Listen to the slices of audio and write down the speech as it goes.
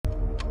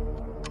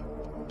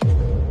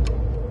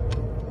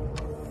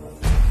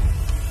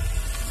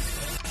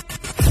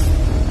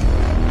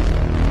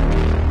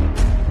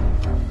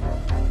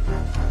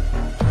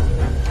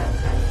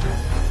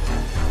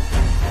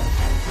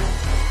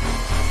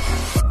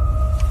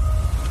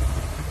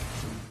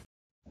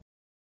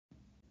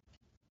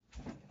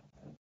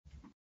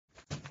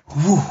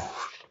Whew.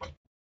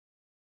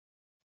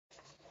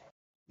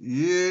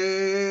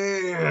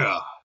 Yeah.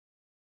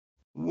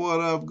 What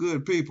up,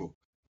 good people?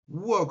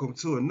 Welcome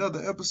to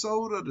another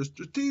episode of the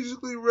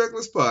Strategically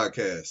Reckless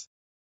Podcast.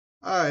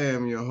 I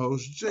am your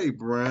host, Jay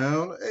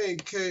Brown,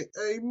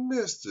 aka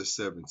Mr.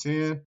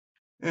 710,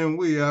 and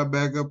we are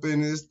back up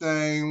in this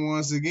thing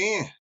once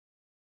again.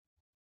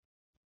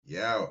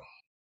 Yo,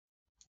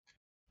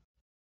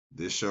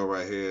 this show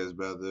right here is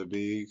about to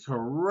be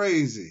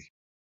crazy.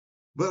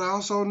 But I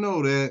also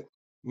know that,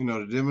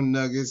 the Denver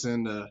Nuggets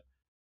and the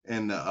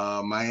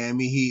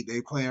Miami Heat,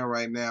 they playing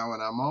right now,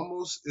 and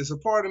it's a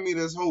part of me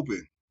that's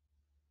hoping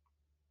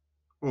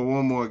for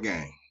one more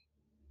game.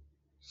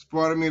 It's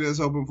part of me that's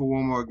hoping for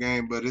one more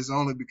game, but it's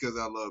only because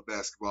I love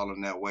basketball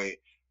in that way,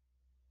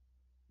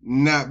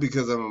 not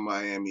because I'm a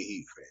Miami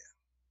Heat fan.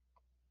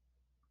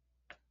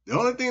 The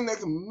only thing that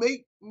can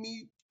make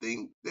me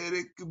think that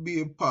it could be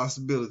a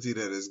possibility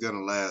that it's going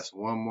to last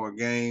one more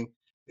game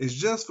is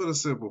just for the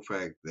simple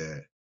fact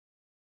that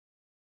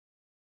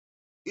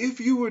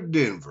if you were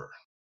Denver,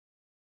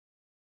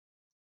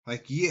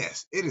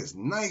 yes, it is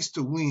nice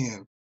to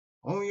win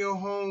on your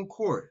home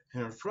court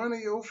in front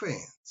of your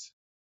fans.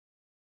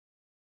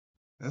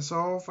 That's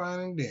all fine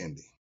and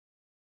dandy.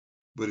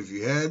 But if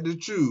you had to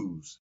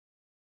choose,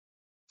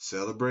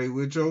 celebrate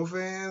with your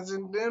fans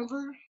in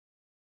Denver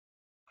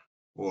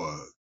or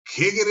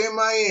kick it in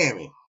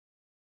Miami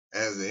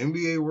as the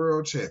NBA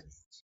World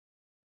Champions,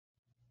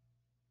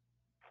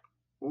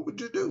 what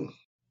would you do?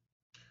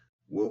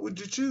 What would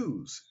you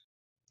choose?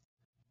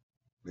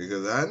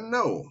 Because I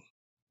know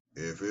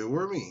if it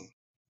were me,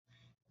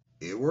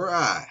 it were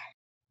I,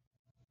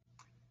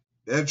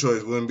 that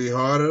choice wouldn't be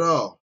hard at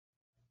all.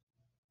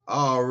 I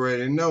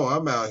already know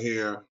I'm out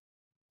here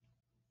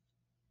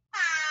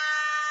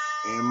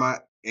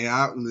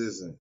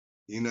listen,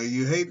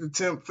 you hate to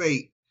tempt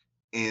fate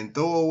and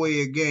throw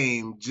away a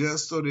game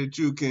just so that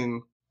you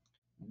can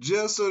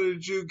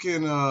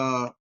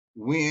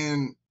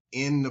win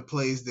in the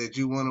place that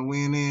you want to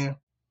win in.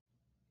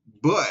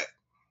 But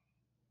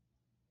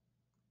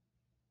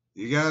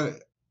you got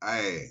it.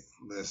 Hey,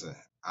 listen,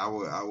 I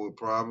would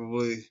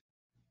probably,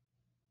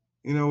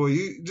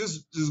 you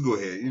just go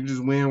ahead. You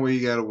just win where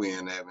you got to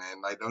win at,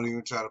 man. Like, don't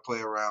even try to play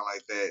around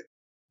like that.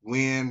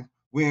 Win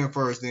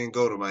first, then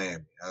go to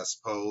Miami, I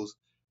suppose.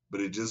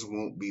 But it just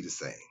won't be the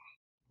same.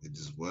 It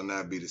just will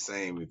not be the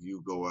same if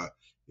you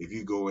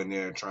go in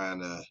there trying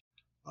to,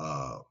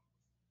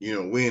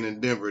 win in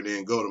Denver,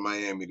 then go to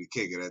Miami to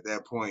kick it. At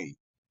that point,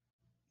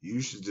 you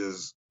should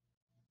just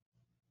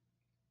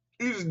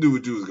do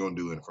what you was gonna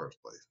do in the first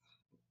place.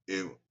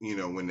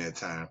 When that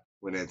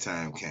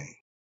time came.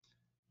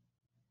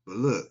 But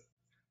look,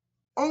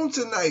 on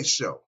tonight's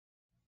show,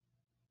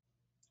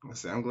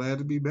 I'm glad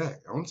to be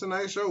back. On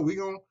tonight's show, we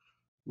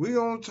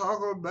gonna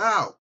talk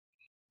about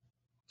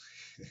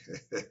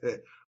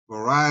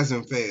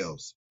Verizon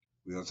fails.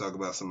 We're gonna talk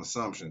about some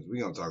assumptions.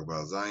 We're gonna talk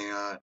about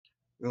Zion.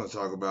 We're gonna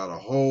talk about a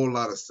whole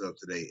lot of stuff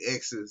today.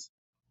 Exes.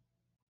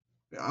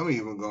 I'm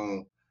even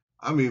gonna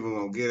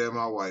get at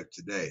my wife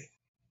today.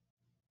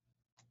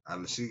 I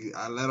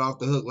let off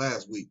the hook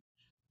last week.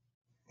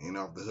 Ain't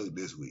off the hook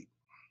this week.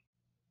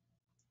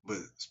 But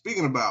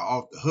speaking about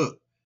off the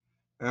hook,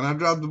 and I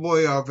dropped the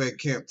boy off at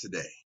camp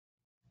today.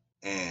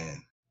 And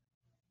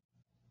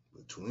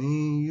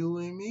between you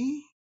and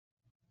me,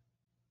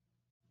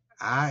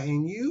 I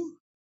and you,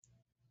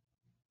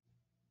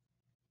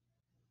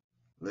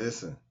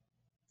 listen,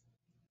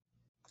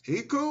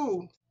 he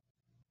cool.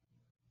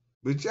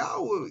 But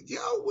y'all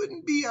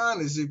wouldn't be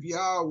honest if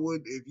y'all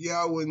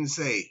wouldn't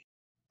say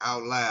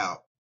out loud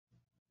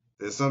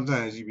that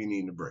sometimes you be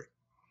needing a break.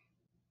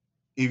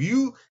 If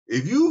you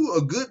a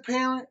good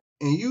parent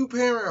and you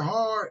parent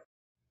hard,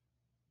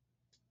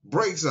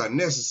 breaks are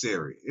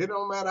necessary. It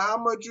don't matter how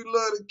much you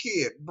love the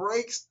kid,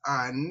 breaks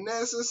are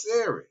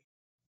necessary.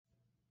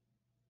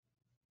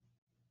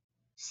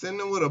 Send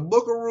them with a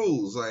book of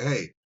rules like,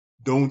 hey,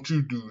 don't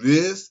you do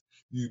this.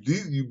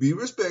 You be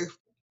respectful.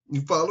 You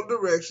follow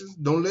directions.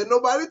 Don't let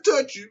nobody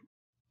touch you.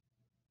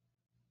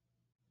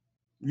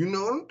 You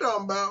know what I'm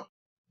talking about.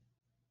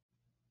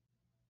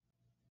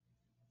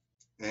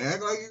 And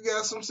act like you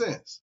got some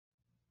sense.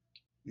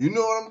 You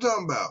know what I'm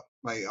talking about.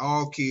 Like,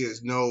 all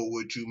kids know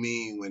what you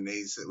mean when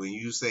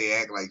you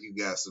say act like you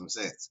got some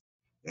sense.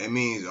 That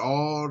means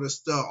all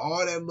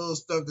that little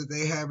stuff that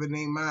they have in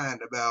their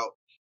mind about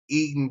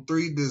eating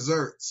 3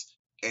 desserts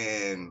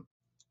and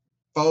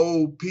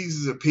 4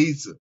 pieces of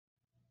pizza.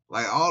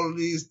 Like, all of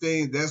these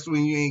things, that's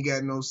when you ain't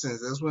got no sense.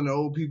 That's when the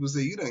old people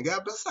say, you done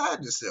got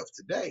beside yourself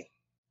today.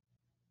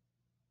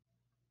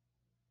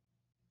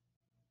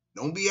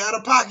 Don't be out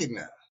of pocket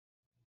now.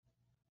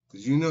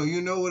 Because you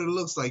know what it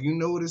looks like. You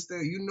know what it's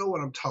there. You know what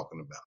I'm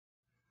talking about.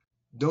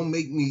 Don't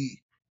make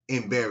me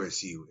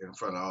embarrass you in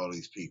front of all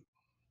these people.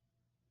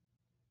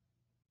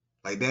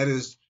 Like, that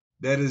is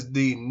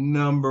the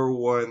number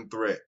one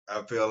threat,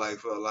 I feel like,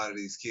 for a lot of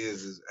these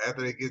kids is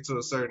after they get to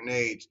a certain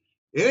age,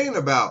 it ain't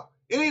about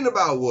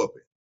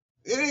whooping.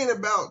 It ain't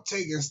about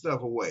taking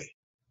stuff away.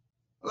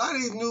 A lot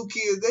of these new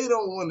kids, they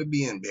don't want to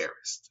be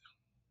embarrassed.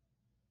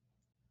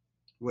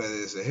 whether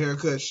it's a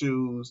haircut,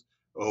 shoes,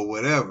 or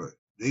whatever.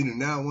 They do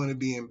not want to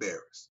be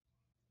embarrassed.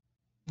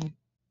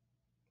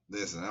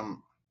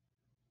 Listen,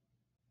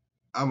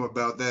 I'm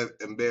about that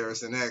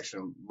embarrassing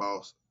action,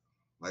 boss.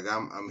 Like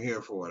I'm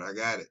here for it. I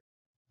got it.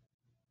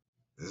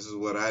 This is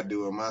what I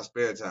do in my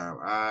spare time.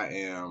 I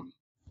am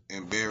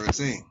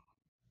embarrassing.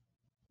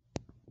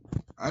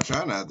 I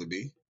try not to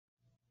be.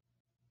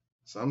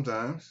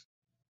 Sometimes.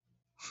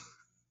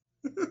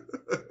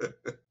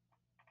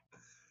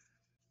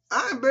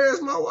 I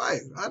embarrass my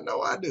wife. I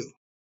know I do.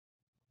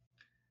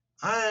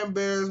 I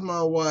embarrass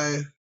my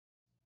wife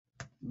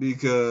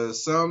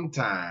because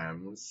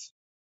sometimes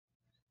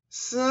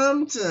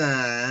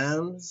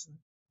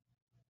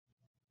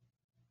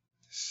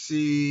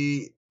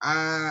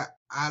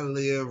I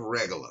live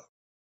regular.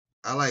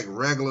 I like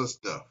regular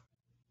stuff.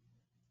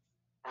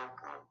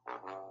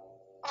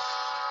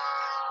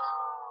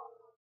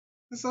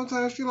 And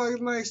sometimes she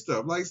likes nice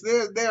stuff. Like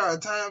there are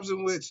times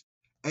in which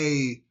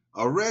a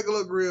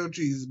regular grilled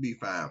cheese would be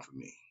fine for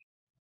me.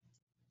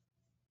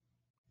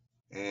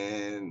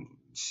 And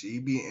she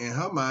be in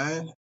her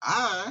mind,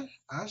 I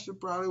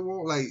should probably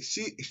want, like,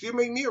 she'll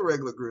make me a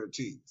regular grilled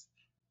cheese.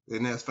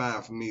 And that's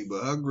fine for me.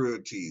 But her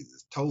grilled cheese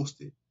is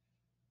toasted,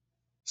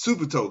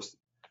 super toasted,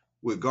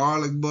 with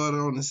garlic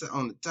butter on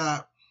the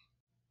top,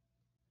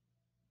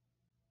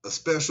 a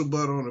special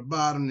butter on the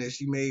bottom that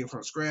she made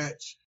from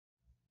scratch,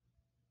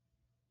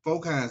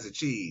 4 kinds of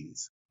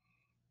cheese.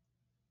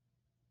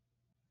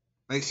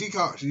 Like she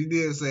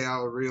did say I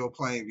was real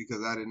plain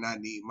because I did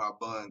not need my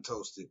bun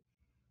toasted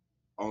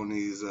on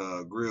these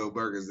grilled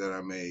burgers that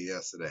I made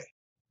yesterday.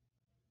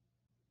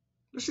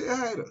 But she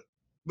had her.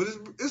 But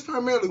it's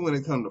primarily when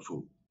it comes to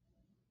food.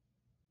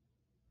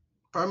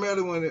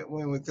 Primarily when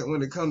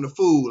it comes to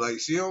food, like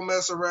she don't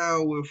mess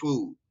around with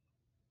food.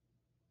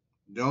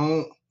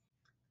 Don't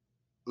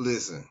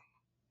listen.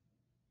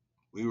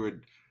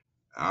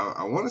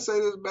 I want to say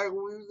this back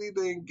when we was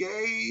either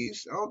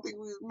engaged. I don't think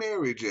we was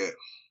married yet.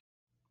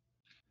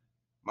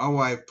 My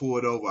wife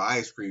pulled over an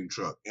ice cream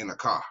truck in a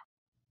car.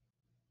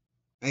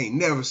 I ain't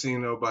never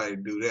seen nobody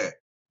do that.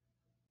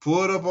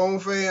 Pulled up on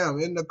fam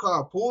in the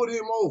car, pulled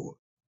him over,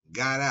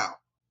 got out.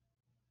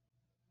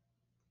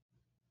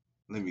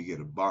 Let me get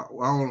a bar.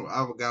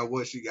 I forgot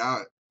what she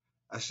got.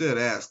 I should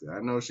ask her.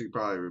 I know she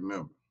probably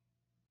remember.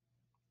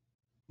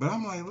 But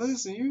I'm like,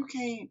 listen, you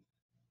can't.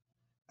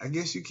 I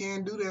guess you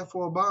can't do that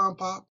for a bomb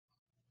pop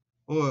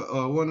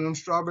or one of them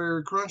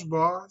strawberry crunch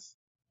bars.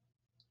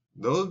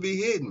 Those be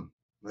hidden.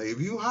 Like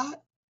if you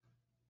hot,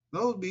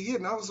 those be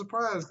hidden. I was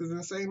surprised because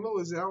in St.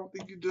 Louis, I don't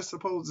think you're just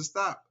supposed to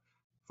stop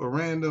for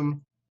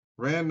random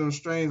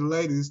strange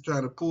ladies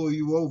trying to pull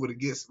you over to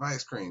get some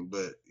ice cream.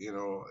 But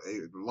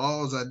the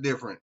laws are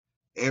different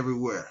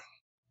everywhere.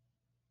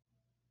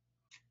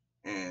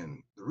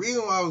 And the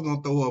reason why I was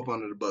gonna throw up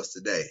under the bus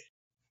today,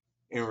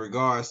 in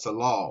regards to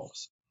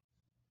laws,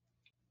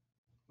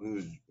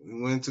 we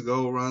went to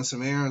go run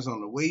some errands on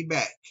the way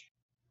back.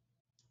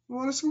 We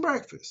wanted some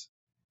breakfast,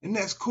 and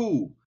that's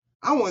cool.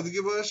 I wanted to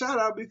give her a shout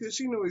out because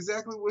she knew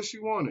exactly what she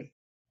wanted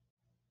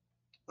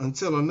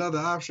until another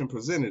option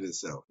presented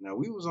itself. Now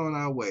we was on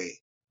our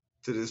way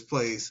to this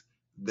place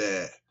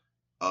that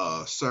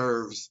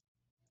serves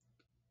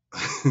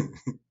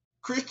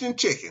Christian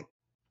chicken.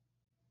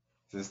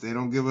 Since they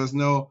don't give us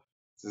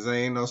since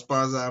they ain't no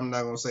sponsor, I'm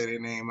not gonna say their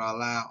name out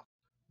loud.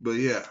 But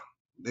yeah,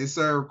 they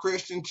serve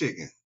Christian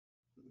chicken.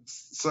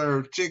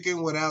 Serve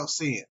chicken without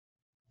sin.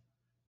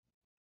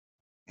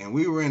 And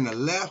we were in the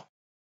left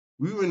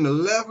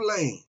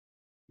lane,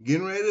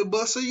 getting ready to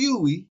bust a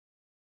Yui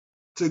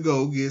to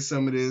go get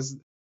some of this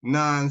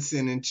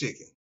non-sinning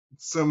chicken.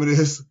 Some of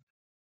this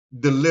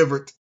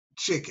delivered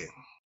chicken.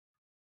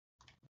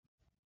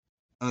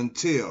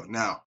 Until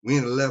now, we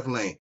in the left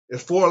lane.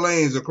 There's 4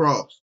 lanes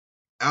across,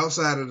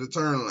 outside of the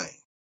turn lane.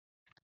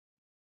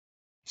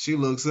 She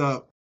looks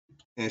up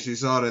and she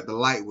saw that the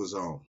light was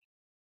on.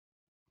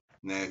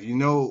 Now, if you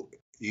know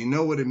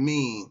what it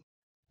means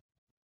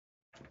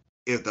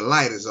if the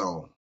light is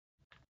on.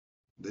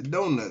 The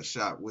donut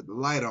shop with the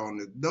light on.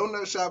 The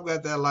donut shop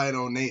got that light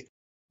on.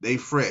 They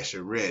fresh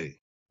and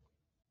ready.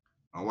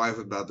 My wife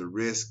was about to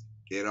risk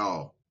it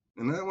all.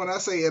 And then when I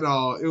say it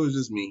all, it was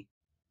just me.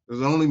 It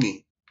was only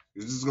me.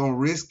 It was just gonna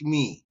risk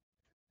me.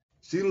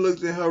 She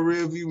looked in her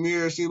rearview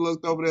mirror. She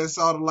looked over there,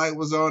 saw the light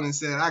was on, and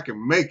said, "I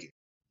can make it."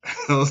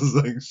 I was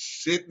like,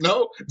 "Shit,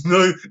 no,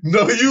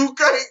 you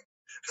can't."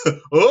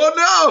 Oh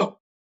no,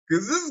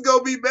 because this is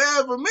gonna be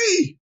bad for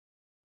me.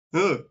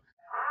 Huh.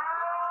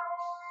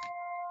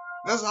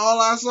 That's all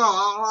I saw.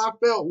 All I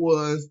felt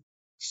was,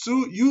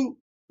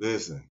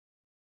 listen,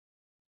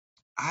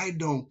 I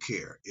don't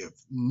care if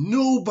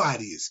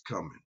nobody is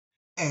coming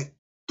at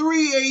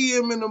 3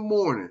 a.m. in the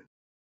morning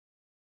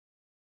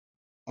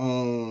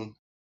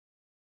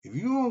if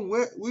you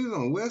we was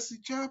on Wesley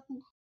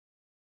Chapel,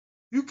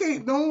 you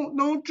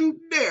don't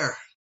you dare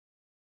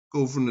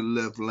go from the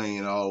left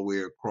lane all the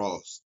way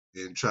across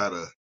and try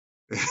to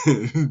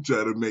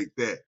make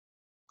that.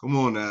 Come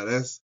on now,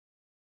 that's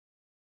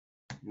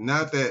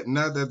not that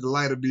the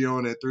light will be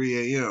on at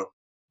 3 a.m.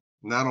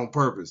 Not on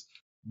purpose.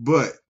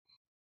 But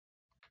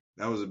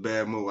that was a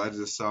bad move. I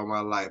just saw my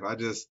life.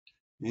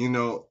 You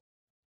know,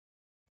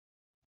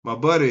 my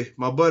buddy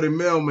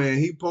Mailman,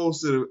 he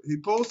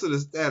posted a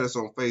status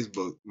on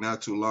Facebook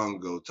not too long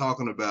ago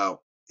talking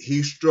about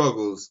he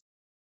struggles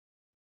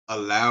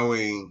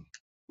allowing,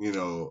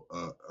 a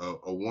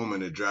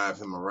woman to drive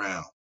him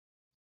around.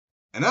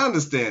 And I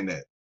understand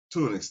that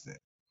to an extent.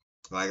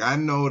 Like, I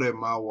know that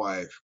my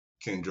wife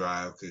can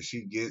drive because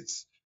she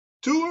gets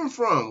to and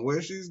from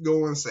where she's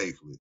going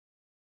safely.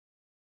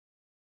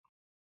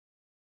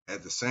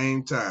 At the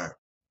same time,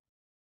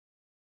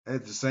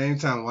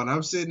 when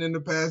I'm sitting in the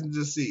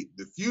passenger seat,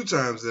 the few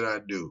times that I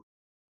do,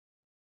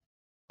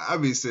 I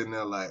be sitting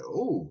there like,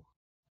 oh,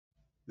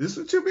 this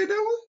what you be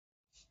doing?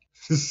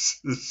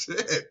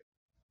 Shit.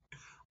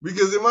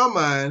 Because in my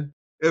mind,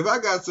 if I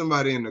got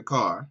somebody in the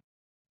car,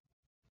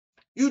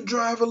 you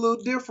drive a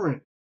little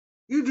different.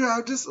 You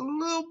drive just a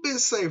little bit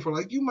safer.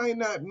 Like, you might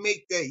not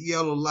make that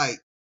yellow light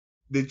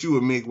that you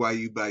would make while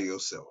you by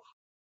yourself.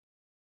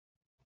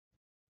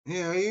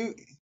 Yeah,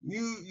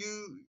 you're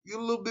a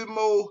little bit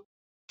more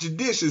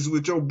judicious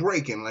with your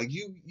braking. Like,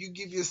 you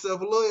give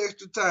yourself a little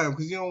extra time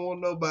because you don't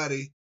want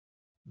nobody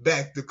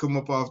back to come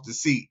up off the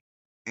seat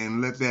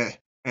and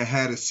and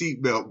have the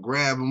seatbelt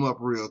grab them up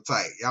real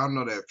tight. Y'all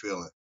know that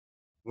feeling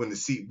when the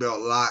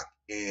seatbelt lock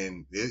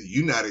and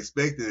you're not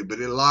expecting it, but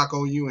it lock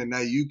on you and now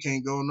you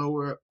can't go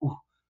nowhere. Ooh,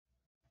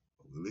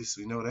 at least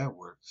we know that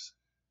works.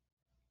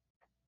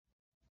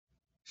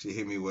 She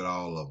hit me with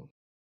all of them.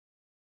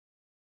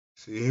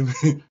 She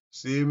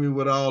hit me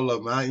with all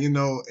of them.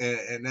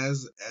 And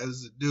as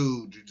a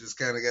dude, you just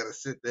kind of got to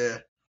sit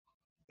there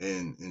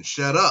and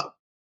shut up.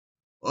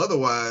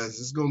 Otherwise,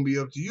 it's gonna be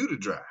up to you to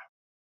drive.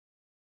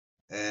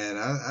 And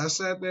I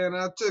sat there and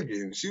I took it.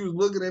 And she was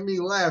looking at me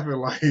laughing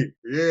like,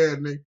 yeah,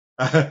 nigga.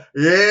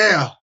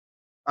 Yeah.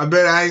 I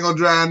bet I ain't gonna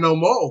drive no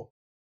more.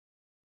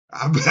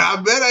 I bet I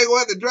ain't gonna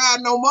have to drive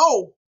no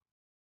more.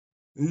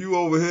 And you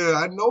over here,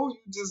 I know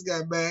you just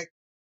got back.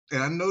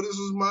 And I know this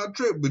was my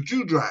trip, but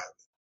you drive.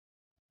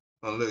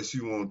 Unless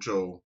you want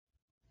your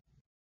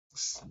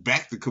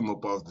back to come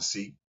up off the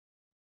seat.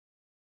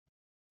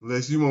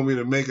 Unless you want me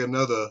to make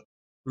another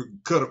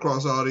cut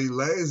across all these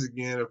lanes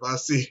again if I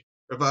see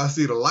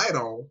the light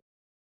on.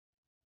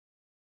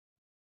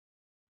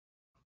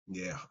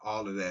 Yeah,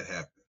 all of that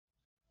happened.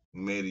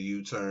 Made a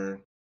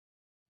U-turn,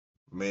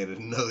 made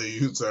another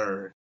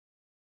U-turn,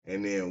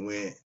 and then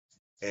went.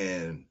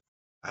 And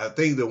I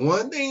think the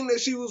one thing that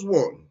she was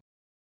wanting,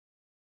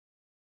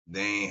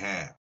 they ain't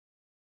have.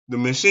 The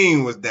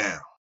machine was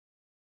down.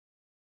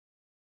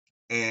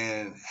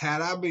 And if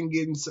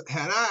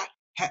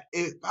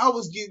I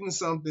was getting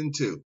something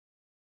too,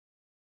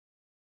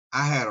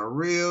 I had a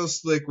real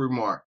slick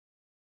remark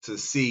to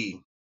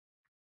see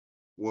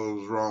what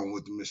was wrong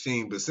with the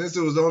machine. But since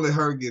it was only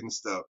her getting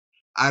stuff,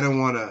 I don't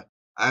want her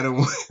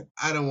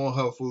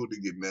food to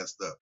get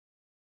messed up.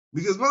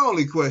 Because my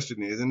only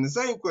question is, and the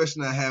same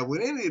question I have with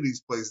any of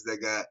these places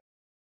that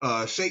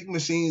got shake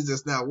machines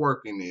that's not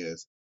working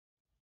is,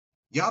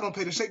 y'all don't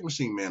pay the shake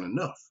machine man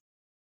enough.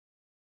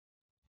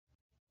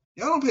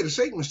 Y'all don't pay the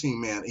shake machine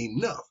man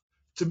enough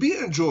to be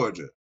in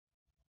Georgia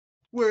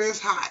where it's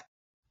hot.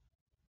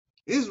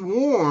 It's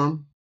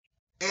warm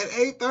at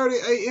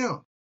 8:30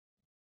 a.m.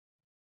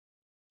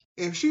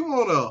 If she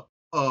want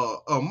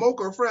a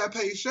mocha frappe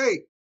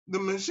shake, the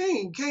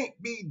machine can't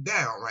be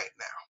down right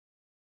now.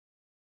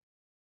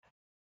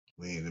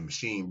 When the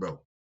machine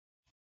broke.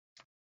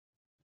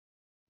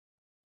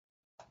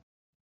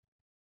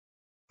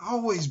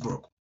 Always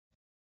broke.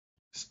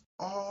 It's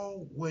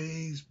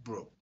always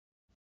broke.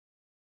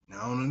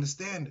 Now I don't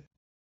understand it.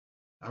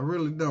 I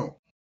really don't.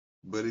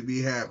 But it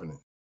be happening.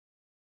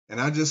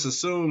 And I just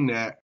assume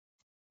that,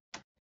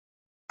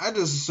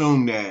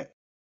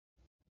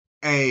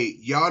 hey,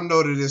 y'all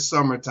know that it's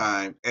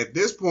summertime. At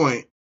this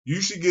point, you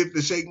should get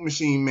the shake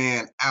machine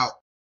man out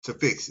to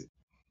fix it.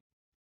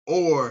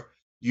 Or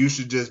you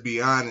should just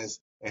be honest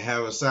and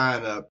have a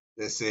sign up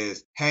that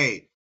says,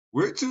 hey,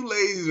 we're too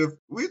lazy to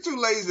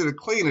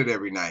clean it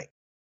every night.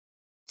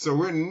 So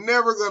we're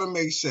never gonna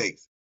make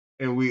shakes.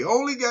 And we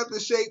only got the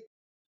shakes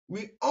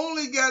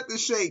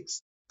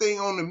thing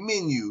on the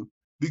menu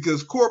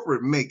because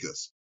corporate make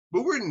us.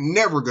 But we're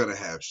never gonna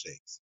have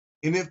shakes.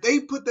 And if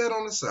they put that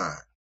on the sign,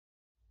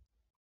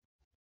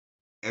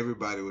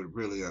 everybody would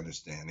really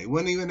understand. They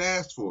wouldn't even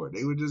ask for it.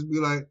 They would just be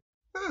like,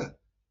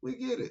 we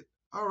get it.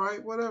 All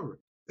right, whatever.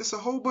 It's a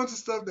whole bunch of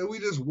stuff that we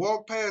just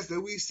walk past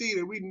that we see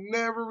that we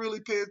never really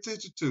pay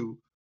attention to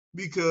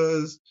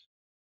because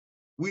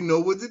we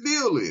know what the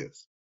deal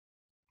is.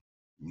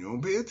 You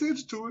don't pay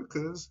attention to it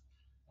because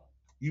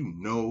you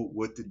know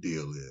what the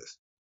deal is.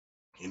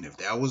 And if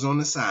that was on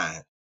the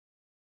sign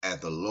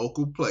at the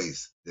local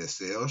place that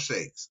sells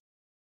shakes,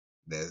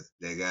 that's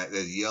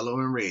yellow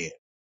and red,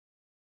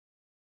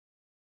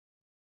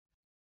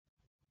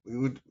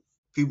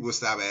 people would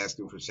stop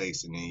asking for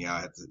shakes, and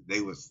then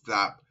they would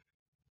stop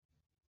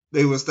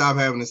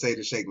having to say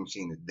the shake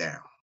machine is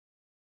down.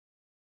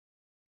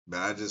 But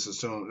I just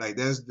assume like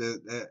I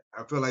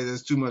feel like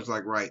there's too much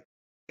like right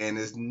and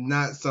it's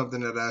not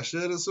something that I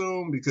should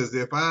assume, because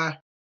if I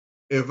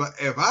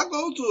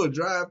go to a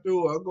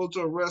drive-through or I go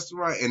to a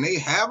restaurant and they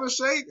have a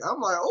shake, I'm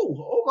like,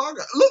 oh my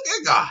God, look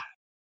at God.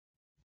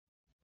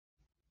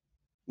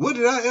 What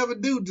did I ever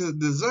do to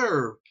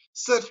deserve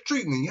such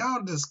treatment?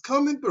 Y'all just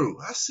coming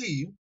through. I see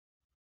you.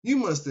 You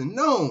must have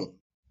known.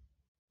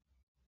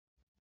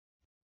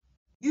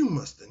 You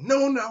must have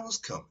known I was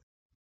coming.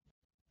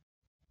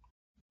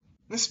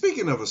 And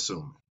speaking of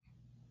assuming,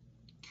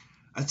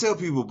 I tell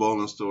people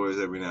bowling stories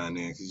every now and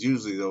then, because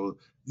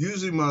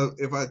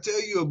if I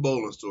tell you a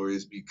bowling story,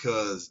 it's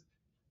because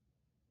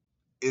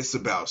it's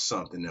about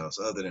something else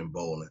other than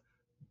bowling.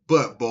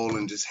 But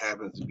bowling just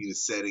happens to be the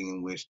setting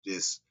in which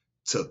this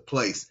took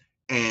place.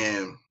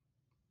 And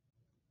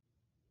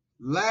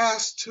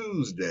last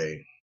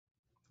Tuesday,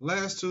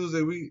 I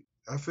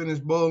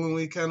finished bowling.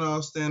 We kind of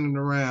all standing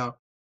around,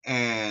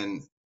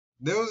 and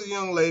there was a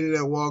young lady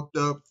that walked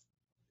up,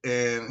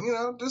 and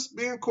just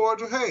being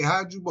cordial. Hey,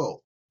 how'd you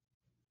bowl?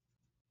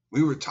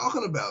 We were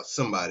talking about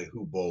somebody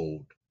who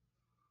bowled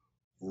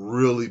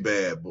really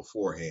bad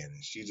beforehand,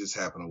 and she just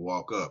happened to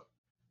walk up.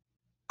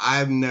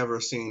 I've never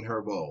seen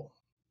her bowl.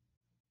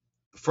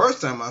 The first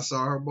time I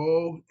saw her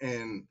bowl,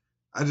 and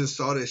I just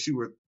saw that she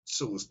was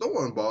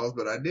throwing balls,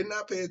 but I did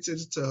not pay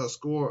attention to her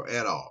score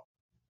at all.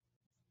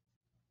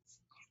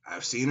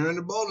 I've seen her in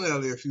the bowling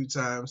alley a few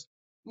times,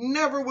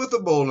 never with a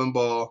bowling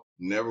ball,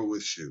 never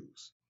with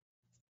shoes.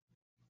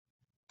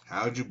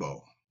 How'd you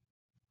bowl?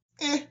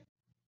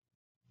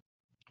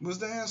 Was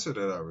the answer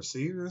that I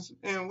received.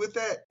 And with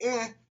that,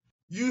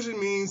 usually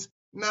means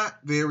not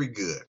very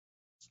good.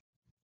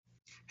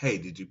 Hey,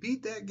 did you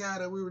beat that guy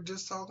that we were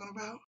just talking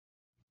about?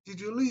 Did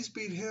you at least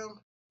beat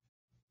him?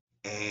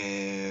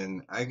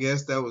 And I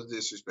guess that was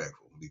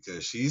disrespectful,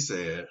 because she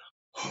said,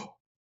 oh,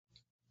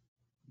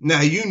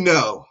 now you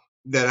know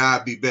that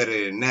I'd be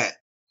better than that.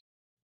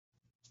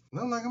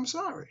 And I'm like, I'm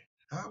sorry.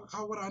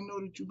 How would I know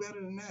that you're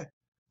better than that?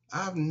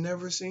 I've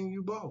never seen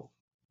you bowl.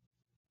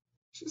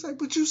 She's like,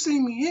 but you see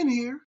me in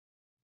here,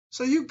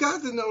 so you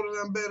got to know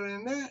that I'm better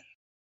than that.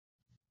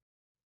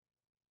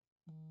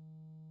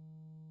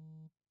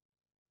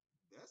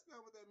 That's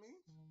not what that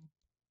means.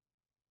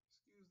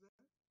 Excuse that.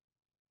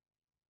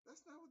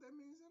 That's not what that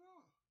means at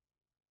all.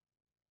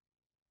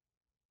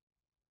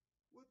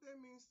 What that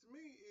means to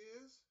me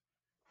is,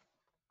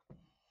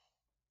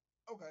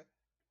 okay,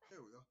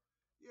 here we go.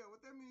 Yeah,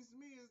 what that means to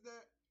me is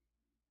that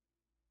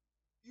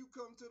you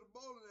come to the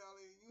bowling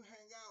alley and you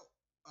hang out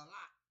a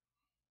lot.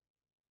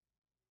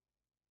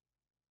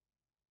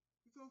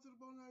 You come to the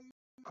bowling alley,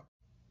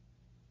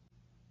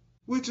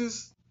 which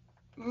is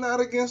not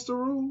against the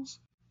rules.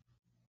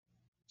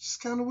 It's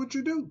kind of what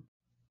you do.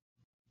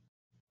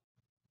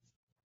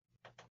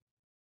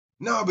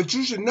 No, but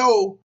you should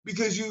know,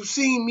 because you've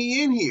seen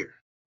me in here.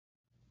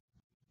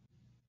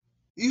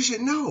 You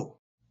should know.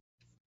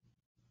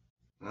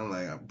 And I'm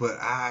like, but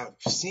I've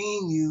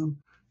seen you,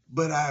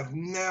 but I've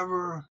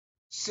never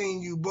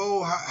seen you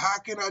bowl. How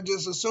can I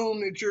just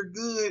assume that you're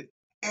good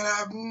and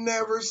I've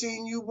never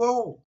seen you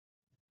bowl?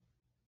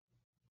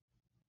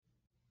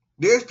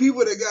 There's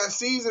people that got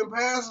season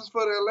passes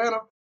for the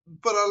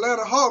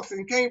Atlanta Hawks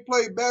and can't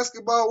play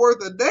basketball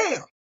worth a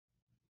damn.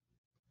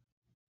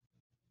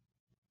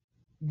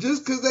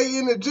 Just because they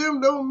in the gym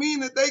don't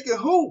mean that they can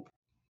hoop.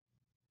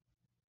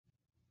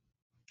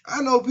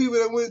 I know people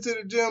that went to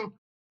the gym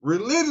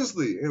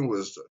religiously and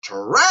was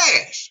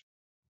trash.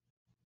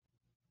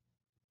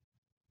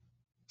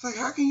 It's like,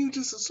 how can you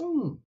just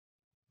assume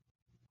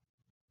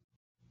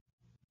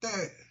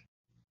that?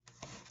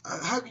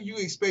 How can you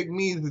expect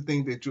me to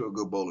think that you're a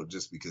good bowler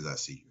just because I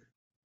see you?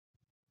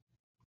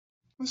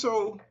 And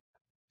so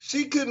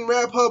she couldn't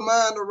wrap her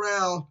mind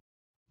around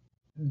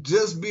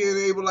just being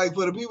able, like,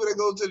 for the people that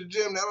go to the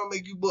gym, that don't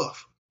make you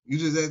buff. You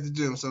just at the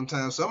gym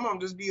sometimes. Some of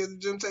them just be at the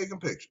gym taking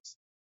pictures.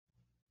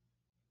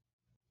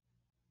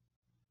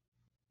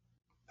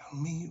 That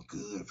don't mean you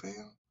good,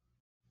 fam.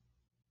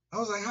 I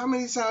was like, how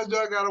many times do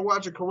I gotta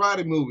watch a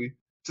karate movie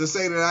to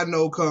say that I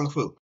know Kung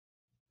Fu?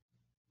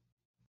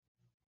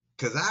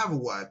 Because I've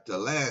watched The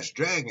Last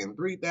Dragon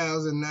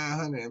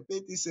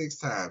 3,956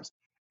 times.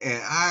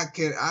 And I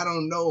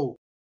don't know.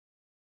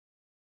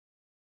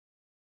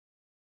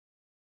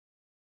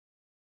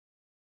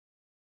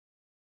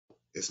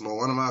 It's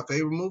one of my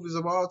favorite movies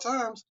of all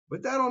times,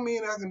 but that don't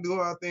mean I can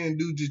go out there and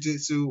do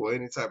jiu-jitsu or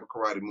any type of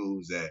karate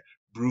moves that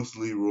Bruce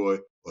Leroy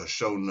or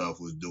Sho'nuff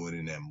was doing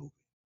in that movie.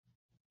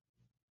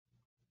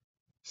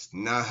 It's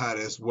not how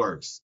this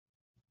works.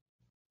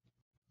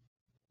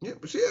 Yeah,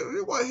 but she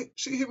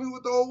hit me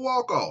with the old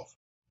walk-off.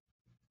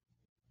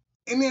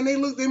 And then they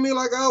looked at me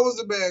like I was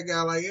the bad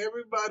guy. Like,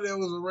 everybody that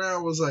was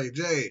around was like,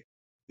 Jay,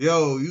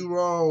 yo, you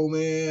wrong,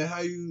 man.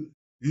 How you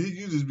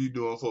just be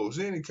doing folks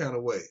any kind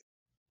of way.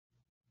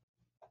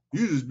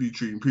 You just be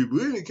treating people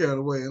any kind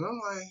of way. And I'm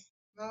like,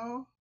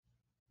 no,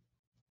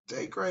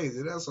 Jay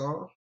crazy, that's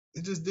all.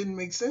 It just didn't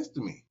make sense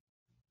to me.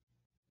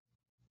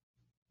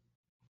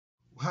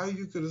 How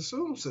you could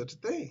assume such a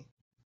thing?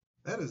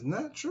 That is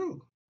not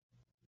true.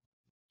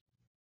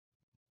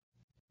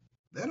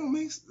 That don't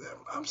make sense.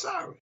 I'm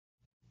sorry.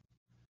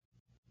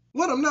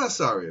 What I'm not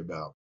sorry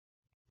about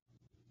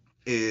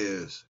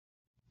is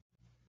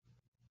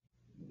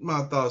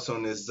my thoughts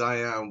on this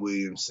Zion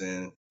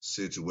Williamson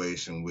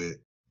situation with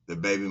the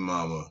baby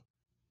mama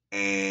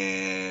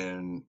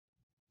and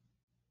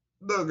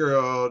the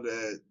girl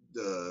that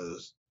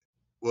does,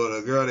 well,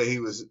 the girl that he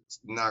was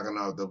knocking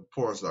out, the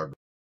porn star.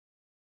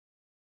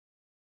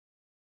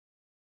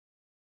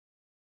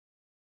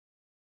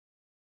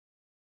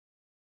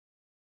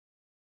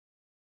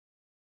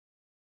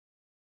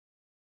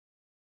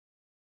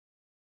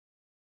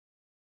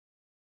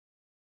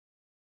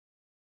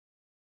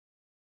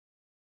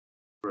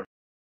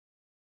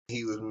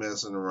 He was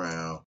messing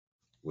around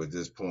with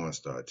this porn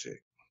star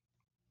chick.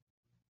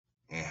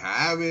 And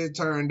however it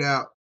turned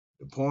out,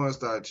 the porn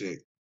star chick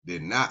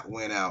did not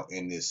win out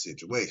in this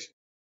situation.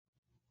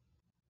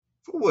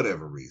 For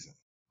whatever reason.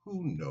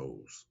 Who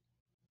knows?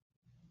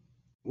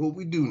 What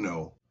we do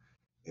know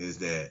is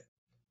that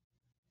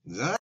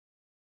Zion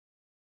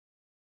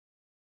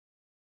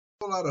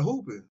a lot of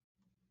hooping,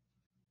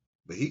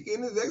 but he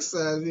getting his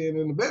exercise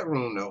in the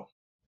bedroom though,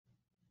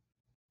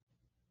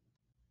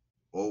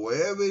 or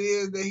wherever it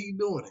is that he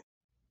doing it.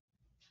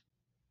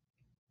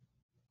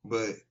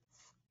 But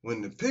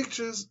when the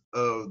pictures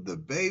of the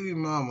baby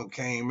mama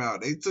came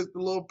out, they took the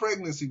little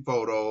pregnancy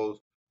photos.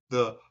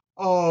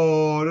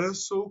 Oh,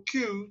 that's so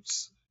cute.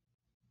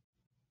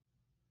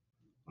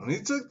 When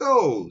he took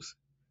those,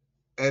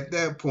 at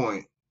that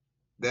point,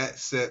 that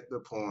set the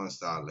porn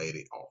star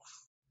lady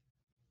off.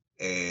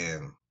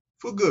 And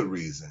for good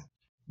reason.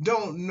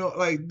 Don't know,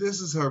 like,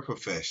 this is her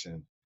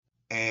profession.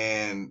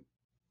 And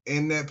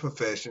in that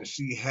profession,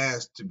 she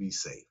has to be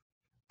safe.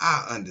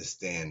 I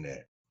understand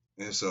that.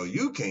 And so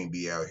you can't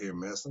be out here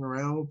messing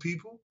around with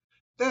people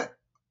that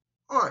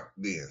aren't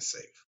being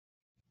safe.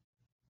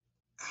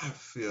 I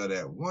feel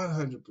that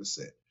 100%.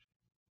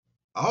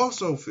 I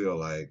also feel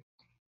like,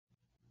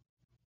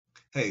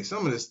 hey,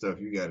 some of this stuff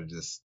you got to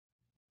just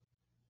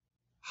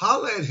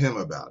holler at him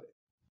about it.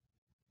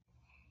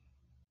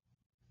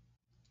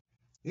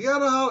 You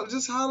got to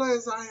just holler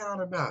at Zion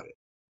about it.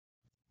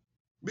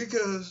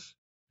 Because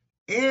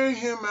airing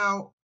him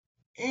out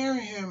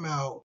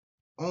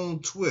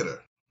on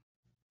Twitter,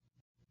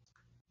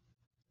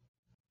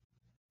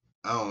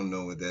 I don't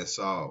know what that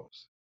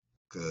solves.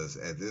 Because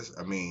at this,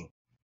 I mean,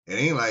 it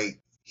ain't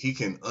like he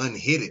can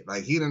unhit it.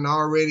 Like he done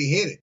already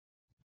hit it.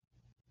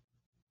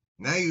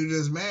 Now you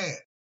just mad.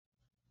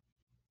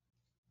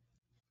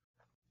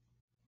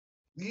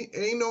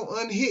 Ain't no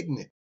unhitting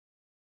it.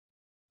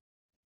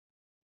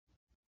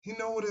 He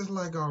know what it's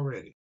like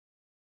already.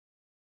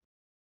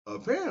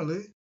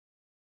 Apparently,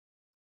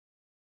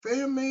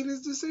 Fam made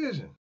his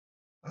decision.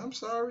 I'm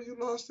sorry you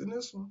lost in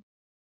this one.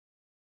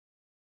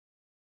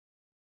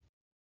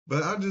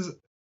 But I just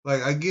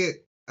like I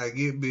get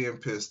being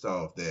pissed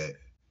off that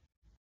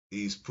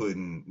he's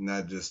putting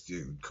not just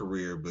your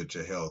career but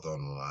your health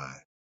on the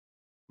line.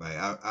 Like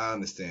I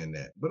understand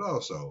that. But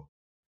also,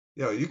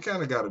 yo, you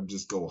kind of gotta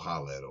just go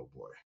holler at old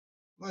boy.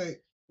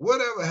 Like,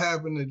 whatever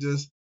happened to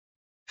just,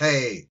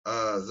 hey,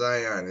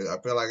 Zion, I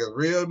feel like it's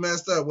real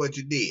messed up what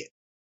you did.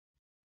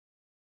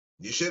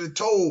 You should have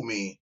told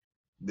me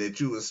that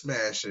you were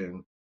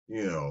smashing,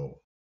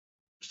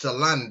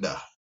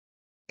 Shalanda.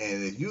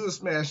 And if you were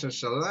smashing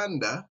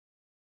Shalanda,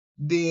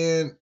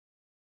 then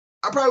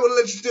I probably would have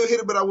let you still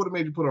hit it, but I would have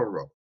made you put on a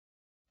rope.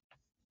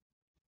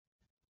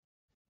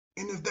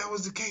 And if that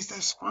was the case,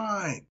 that's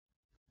fine.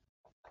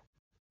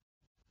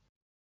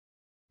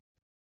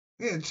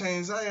 Yeah,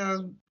 change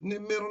Zion's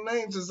middle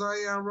name to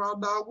Zion Raw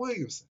Dog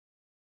Williamson.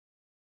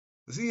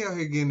 Cause he out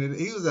here getting it.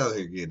 He was out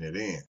here getting it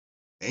in.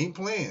 Ain't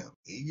playing.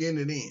 He getting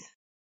it in.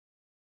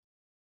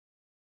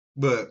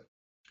 But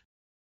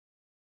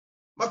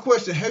my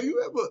question: have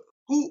you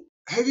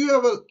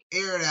ever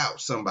aired out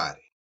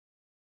somebody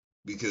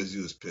because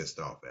you was pissed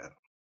off at them?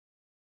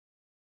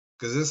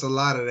 Because it's a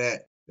lot of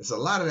that. It's a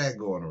lot of that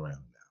going around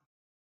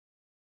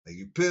now. Like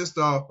you pissed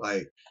off,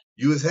 like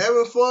you was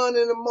having fun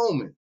in the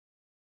moment,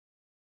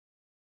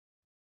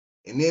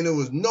 and then it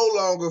was no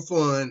longer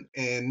fun,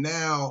 and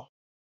now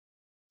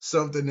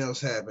something else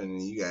happened,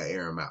 and you gotta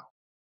air them out.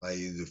 Like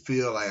you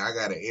feel like I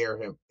gotta air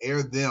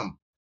them,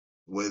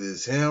 whether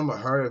it's him or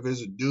her, if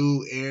it's a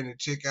dude airing a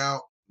chick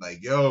out,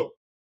 like yo,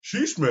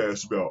 she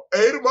smashed about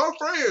 8 of my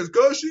friends,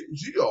 cause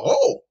she a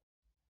hoe.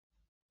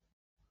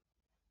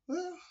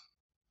 Well,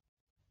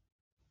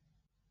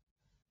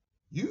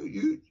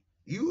 you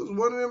was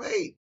one of them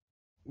 8.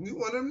 You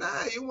one of them 9.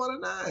 You one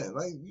of 9.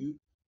 Like you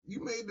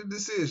made the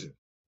decision.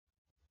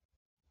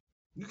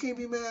 You can't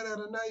be mad at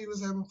her now. You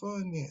was having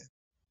fun then.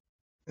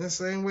 In the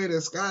same way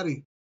that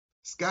Scotty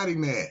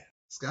mad.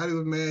 Scotty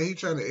was mad. He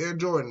trying to air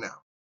Jordan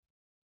out.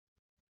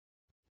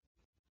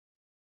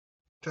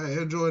 Trying to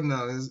air Jordan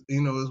out. It's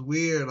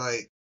weird.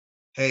 Like,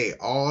 hey,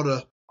 all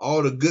the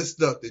good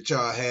stuff that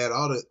y'all had,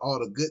 all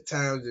the good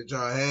times that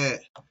y'all had.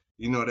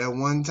 That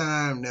one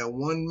time, that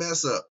one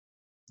mess up.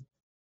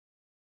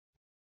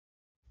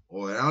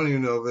 Or I don't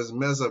even know if it's a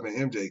mess up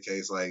in MJ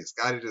case. Like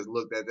Scotty just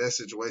looked at that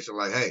situation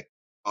like, hey,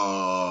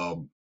 I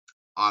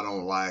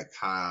don't like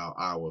how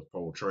I was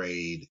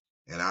portrayed,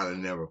 and I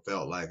never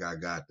felt like I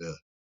got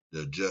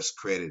the just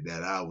credit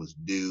that I was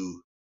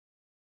due.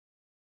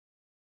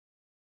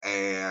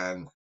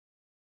 And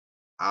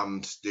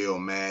I'm still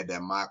mad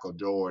that Michael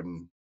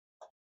Jordan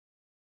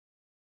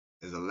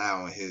is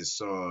allowing his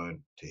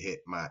son to hit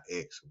my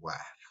ex-wife.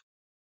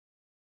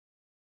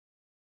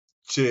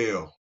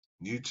 Chill.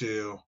 You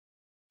chill.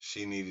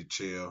 She need to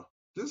chill.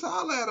 Just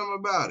holler at him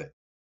about it.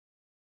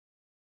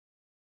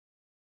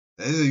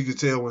 That's how you can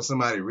tell when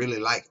somebody really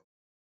like him.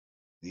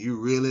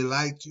 You really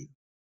liked you.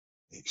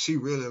 She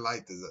really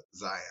liked the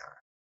Zion.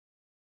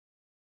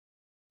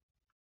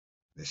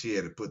 And she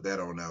had to put that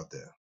on out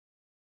there.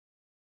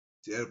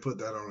 She had to put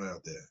that on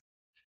out there.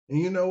 And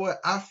you know what?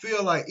 I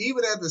feel like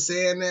even after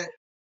saying that,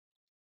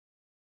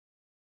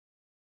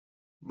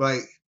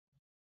 like,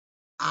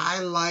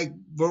 I like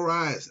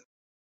Verizon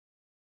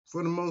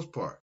for the most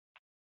part.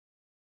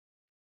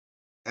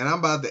 And I'm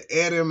about to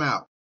add him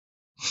out.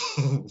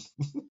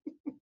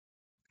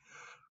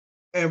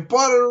 And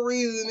part of the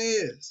reason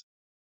is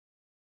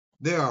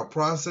there are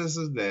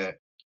processes that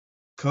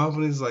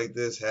companies like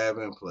this have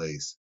in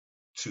place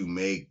to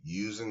make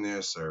using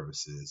their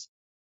services,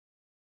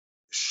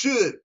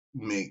 should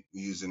make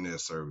using their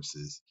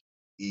services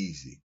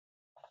easy.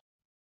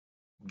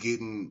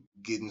 Getting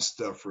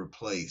stuff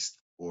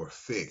replaced or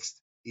fixed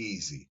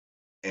easy.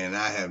 And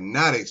I have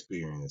not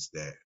experienced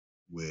that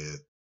with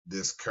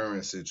this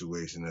current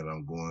situation that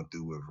I'm going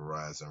through with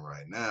Verizon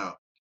right now.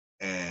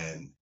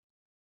 And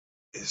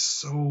it's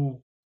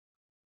so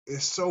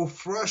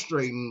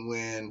frustrating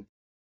when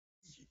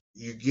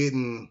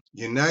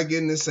you're not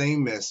getting the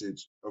same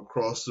message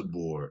across the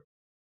board,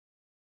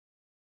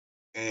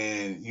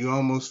 and you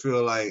almost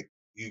feel like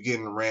you're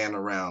getting ran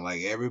around,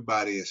 like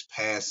everybody is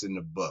passing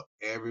the buck.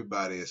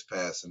 Everybody is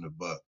passing the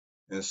buck.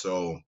 And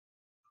so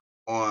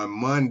on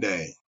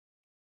Monday,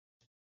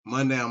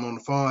 I'm on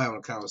the phone having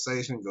a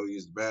conversation, go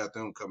use the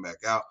bathroom, come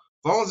back out.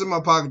 Phone's in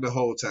my pocket the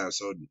whole time,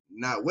 so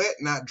not wet,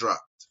 not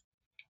dropped.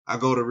 I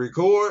go to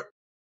record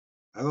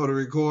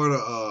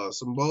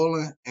some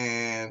bowling,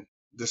 and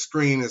the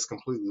screen is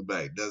completely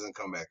black, doesn't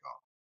come back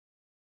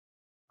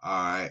on.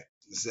 All right,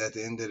 it's at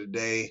the end of the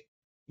day,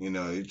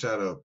 you try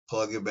to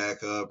plug it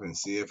back up and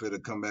see if it'll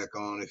come back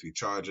on if you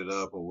charge it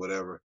up or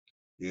whatever.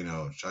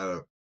 Try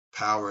to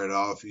power it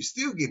off. You're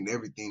still getting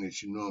everything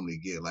that you normally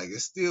get. Like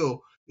it's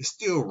still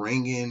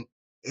ringing.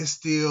 It's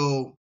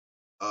still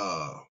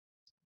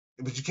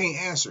but you can't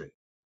answer it.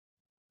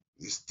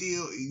 You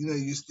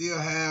still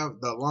have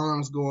the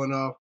alarms going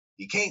off.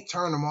 You can't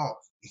turn them off.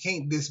 You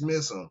can't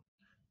dismiss them.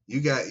 You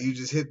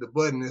just hit the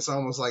button. It's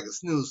almost like a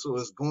snooze, so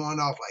it's going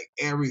off like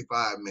every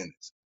 5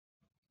 minutes.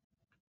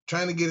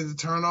 Trying to get it to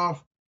turn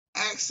off,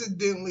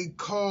 accidentally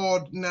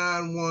called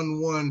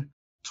 911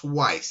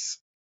 twice.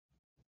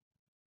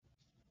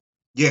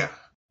 Yeah,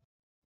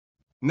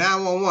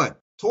 911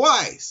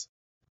 twice.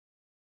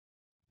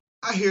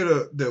 I hear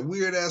the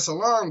weird ass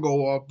alarm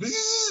go off.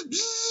 Bzz,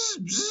 bzz,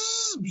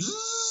 bzz,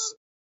 bzz.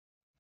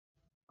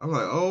 I'm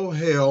like, oh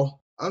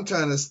hell! I'm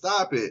trying to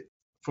stop it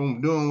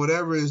from doing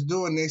whatever it's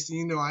doing. Next thing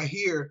you know, I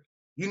hear,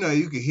 you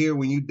can hear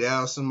when you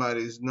dial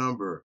somebody's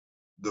number,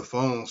 the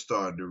phone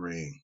started to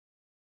ring.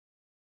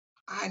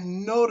 I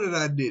know that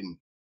I didn't.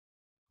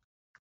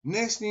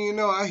 Next thing you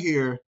know, I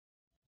hear,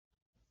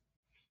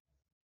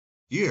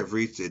 you have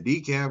reached the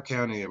DeKalb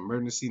County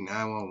Emergency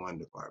 911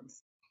 Department.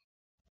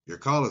 Your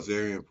call is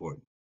very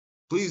important.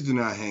 Please do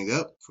not hang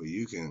up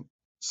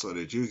so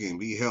that you can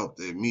be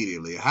helped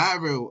immediately.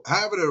 However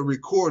the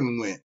recording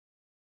went,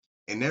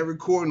 and that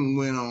recording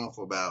went on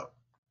for about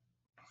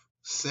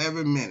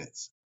 7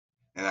 minutes.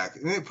 And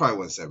it probably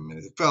wasn't 7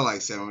 minutes. It felt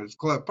like 7 minutes,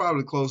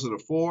 probably closer to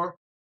 4.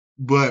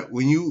 But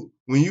when you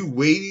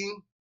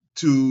waiting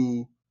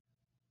to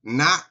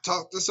not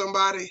talk to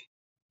somebody,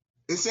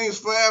 it seems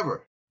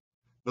forever.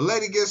 The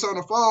lady gets on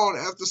the phone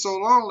after so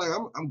long, like,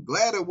 I'm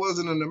glad it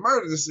wasn't an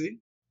emergency.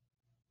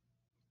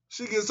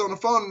 She gets on the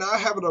phone, and now I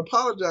have to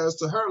apologize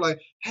to her, like,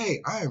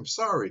 hey, I am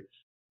sorry.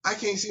 I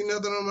can't see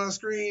nothing on my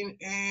screen,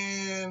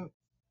 and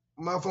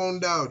my phone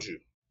dialed you.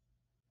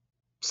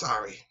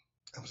 Sorry.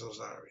 I'm so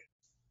sorry.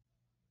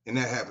 And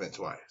that happened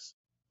twice.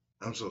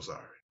 I'm so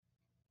sorry.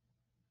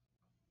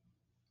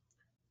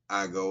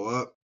 I go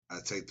up, I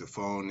take the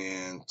phone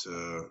in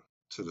to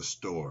the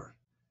store,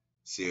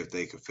 see if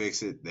they can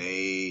fix it.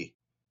 They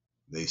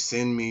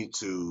send me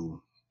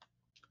to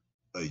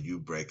a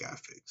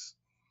U-Break-I-Fix.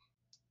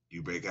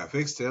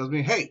 U-Break-I-Fix tells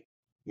me, hey,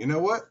 you know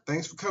what?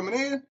 Thanks for coming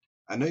in.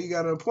 I know you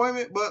got an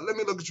appointment, but let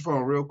me look at your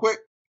phone real quick.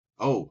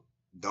 Oh,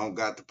 don't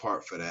got the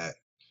part for that.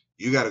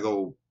 You got to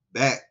go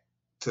back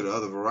to the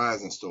other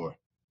Verizon store.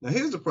 Now,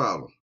 here's the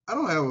problem. I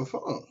don't have a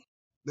phone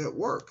that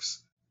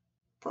works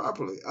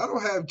properly. I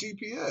don't have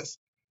GPS.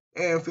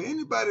 And for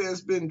anybody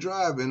that's been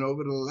driving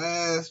over the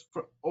last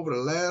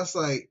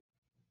like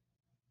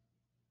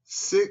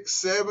 6,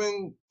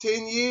 7,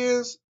 10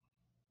 years,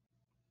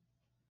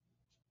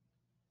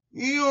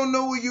 you don't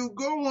know where you're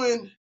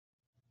going.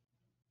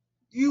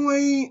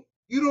 You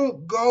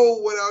don't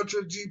go without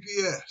your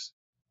GPS.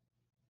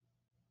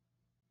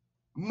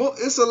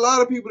 It's a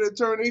lot of people that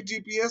turn their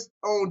GPS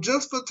on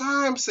just for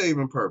time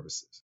saving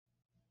purposes.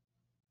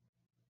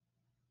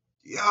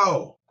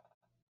 Yo,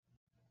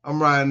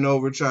 I'm riding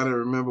over trying to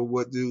remember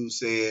what dude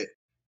said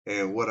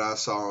and what I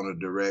saw on the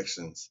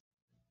directions,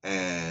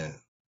 and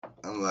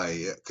I'm like,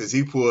 yeah, because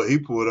he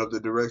pulled up the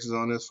directions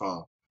on his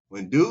phone.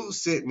 When dude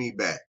sent me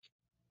back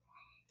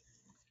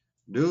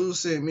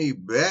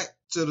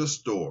to the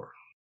store,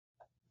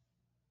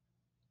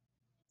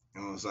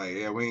 and I was like,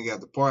 yeah, we ain't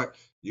got the part.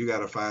 You got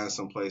to find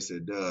some place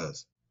that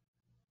does.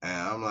 And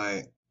I'm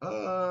like,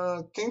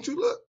 can't you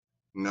look?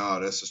 No,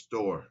 that's a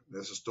store.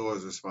 That's a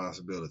store's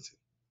responsibility.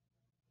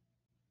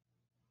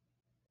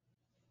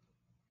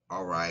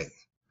 All right.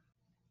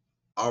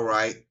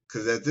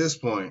 Because at this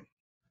point,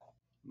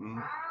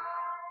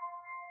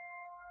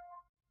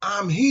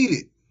 I'm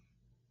heated.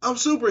 I'm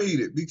super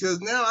heated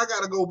because now I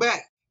got to go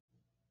back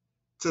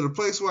to the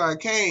place where I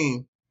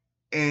came,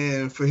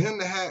 and for him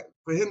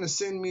to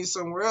send me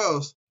somewhere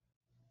else.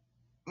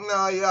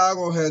 No, y'all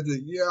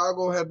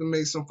gonna have to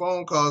make some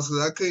phone calls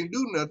because I couldn't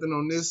do nothing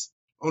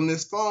on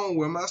this phone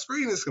where my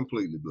screen is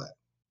completely black.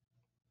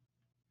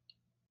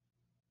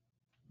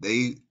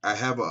 I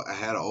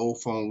had an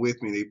old phone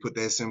with me. They put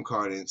that SIM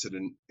card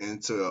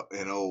into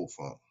an old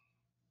phone.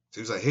 So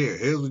he was like,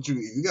 here's what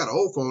you got an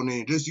old phone,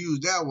 then just use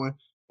that one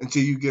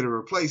until you get a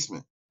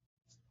replacement.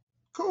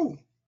 Cool.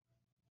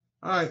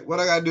 All right, what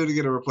I gotta do to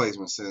get a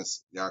replacement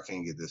since y'all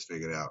can't get this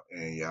figured out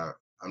and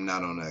I'm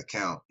not on the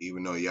account,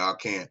 even though y'all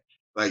can't.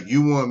 Like,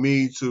 you want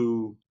me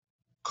to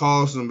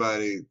call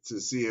somebody to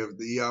see if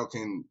y'all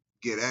can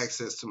get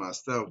access to my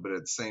stuff, but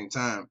at the same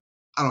time,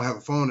 I don't have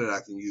a phone that I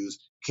can use.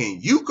 Can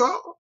you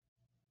call?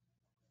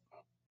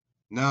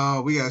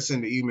 No, we gotta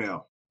send an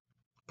email.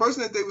 The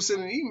person that they were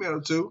sending an email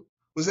to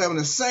was having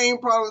the same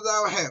problems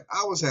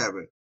I was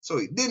having, so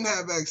he didn't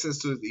have access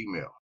to his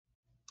email.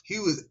 He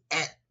was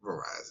at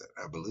Verizon,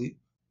 I believe.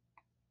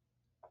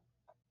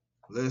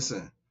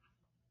 Listen,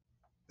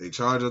 they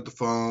charge up the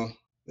phone.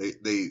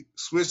 They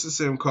switch the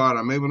SIM card.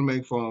 I'm able to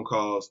make phone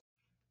calls,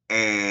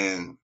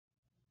 and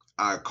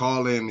I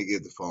call in to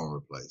get the phone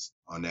replaced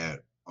on that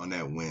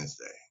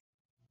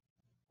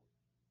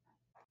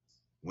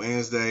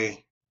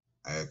Wednesday.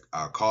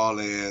 I call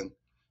in.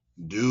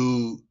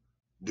 Dude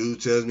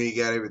tells me he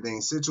got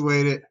everything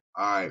situated.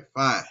 All right,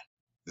 fine.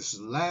 This is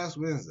last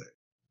Wednesday.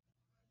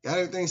 Got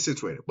everything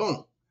situated.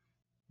 Boom.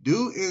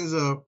 Dude ends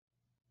up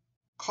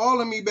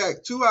calling me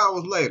back 2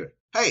 hours later.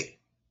 Hey,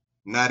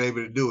 not able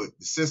to do it.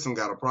 The system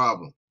got a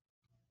problem.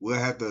 We'll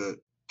have to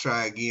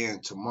try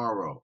again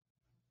tomorrow.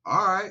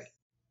 All right.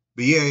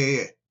 But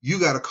yeah. You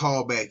got to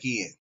call back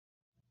in.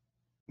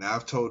 Now,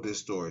 I've told this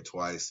story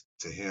twice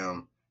to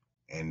him,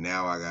 and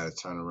now I got to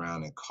turn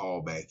around and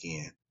call back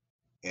in.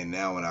 And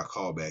now when I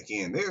call back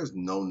in, there's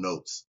no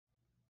notes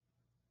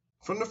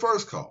from the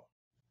first call.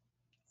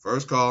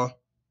 First call,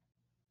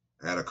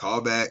 I had to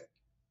call back,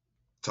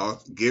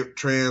 get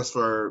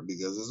transferred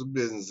because it's a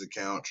business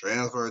account,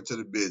 transferred to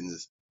the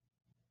business.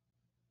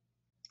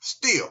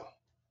 Still,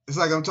 it's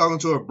like I'm talking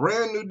to a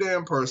brand new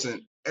damn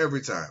person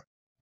every time.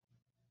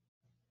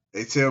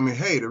 They tell me,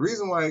 hey, the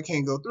reason why it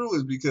can't go through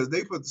is because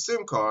they put the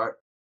SIM card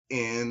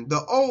in the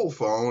old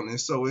phone,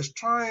 and so it's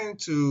trying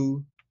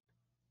to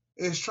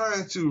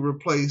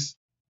replace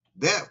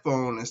that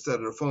phone instead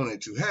of the phone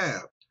that you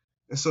have.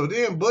 And so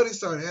then Buddy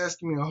started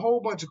asking me a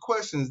whole bunch of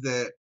questions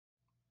that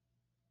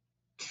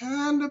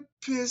kind of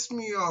pissed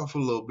me off a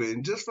little bit.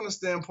 And just from the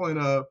standpoint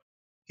of,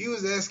 he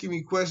was asking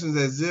me questions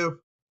as if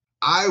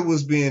I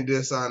was being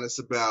dishonest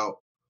about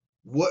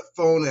what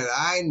phone that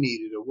I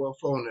needed or what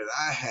phone that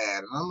I had.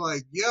 And I'm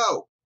like,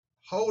 yo,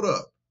 hold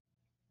up.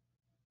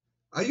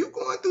 Are you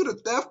going through the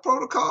theft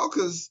protocol?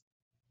 Because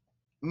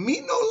me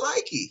no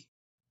likey.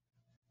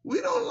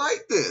 We don't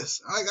like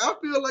this. Like, I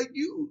feel like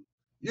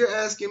you're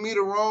asking me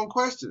the wrong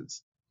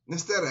questions.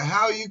 Instead of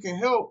how you can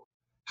help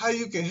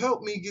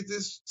me get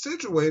this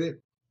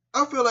situated,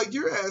 I feel like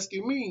you're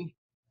asking me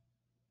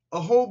a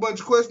whole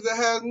bunch of questions that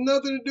has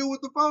nothing to do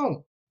with the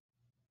phone.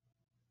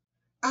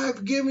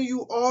 I've given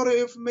you all the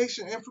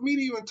information, and for me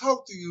to even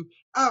talk to you,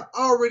 I've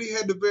already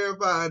had to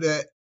verify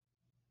that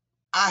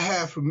I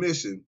have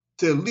permission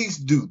to at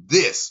least do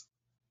this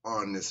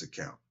on this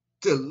account,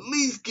 to at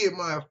least get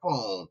my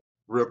phone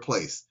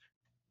replaced.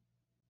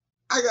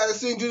 I gotta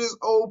send you this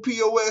old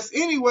POS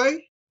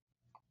anyway.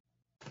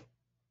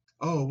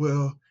 Oh,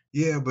 well,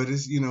 yeah, but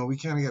it's, we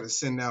kind of got to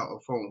send out a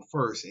phone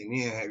first and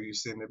then have you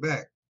send it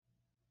back.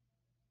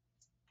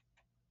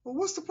 Well,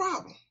 what's the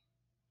problem?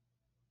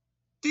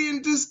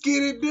 Then just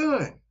get it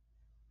done.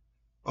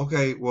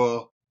 Okay,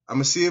 well, I'm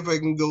gonna see if I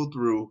can go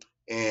through,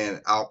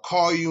 and I'll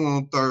call you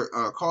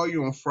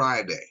on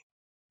Friday.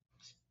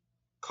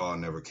 Call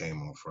never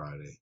came on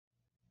Friday.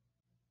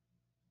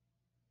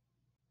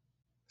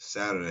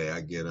 Saturday, I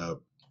get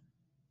up.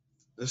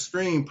 The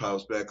screen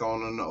pops back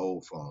on the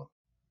old phone,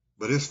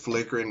 but it's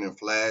flickering and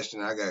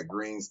flashing. I got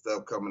green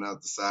stuff coming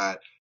out the side,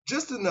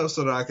 just enough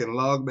so that I can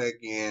log back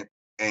in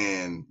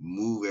and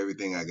move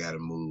everything I got to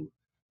move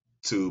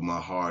to my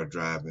hard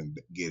drive and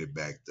get it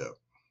backed up.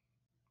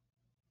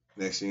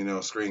 Next thing you know,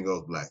 screen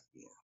goes black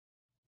again.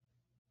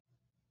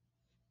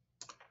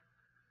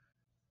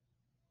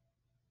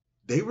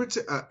 they were,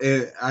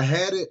 and I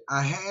had it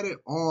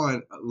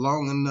on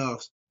long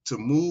enough to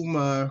move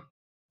my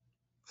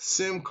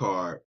SIM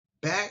card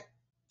back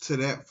to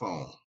that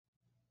phone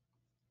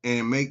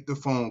and make the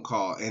phone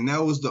call. And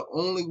that was the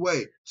only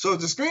way. So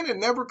if the screen had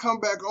never come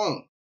back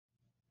on,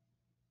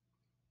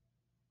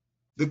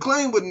 the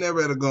claim would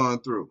never have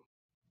gone through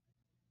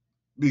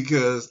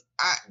because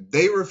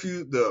Verizon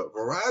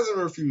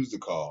refused to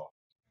call,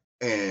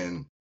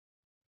 and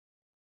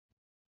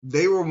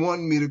they were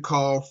wanting me to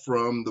call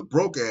from the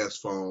broke ass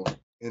phone,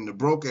 and the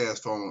broke ass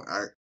phone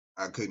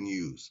I couldn't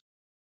use.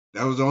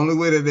 That was the only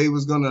way that they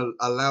was gonna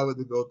allow it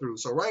to go through.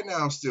 So right now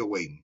I'm still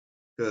waiting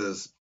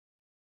because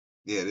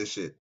yeah, this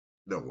shit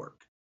don't work.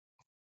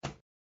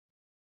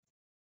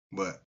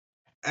 But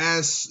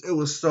it's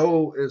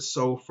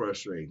so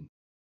frustrating.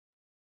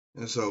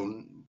 And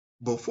so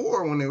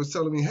before when they was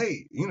telling me,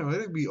 hey,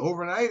 it'd be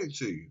overnighted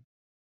to you.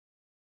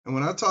 And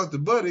when I talked to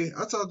Buddy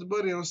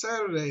on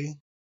Saturday,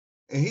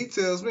 and he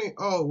tells me,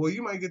 oh, well,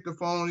 you might get the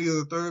phone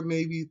either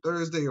maybe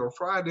Thursday or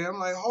Friday. I'm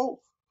like, oh,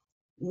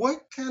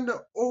 what kind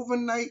of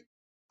overnight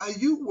are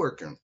you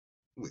working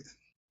with?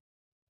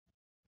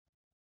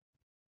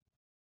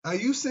 Are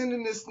you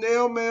sending this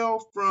snail mail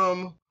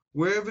from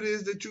wherever it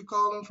is that you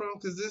calling from?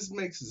 Because this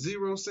makes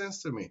zero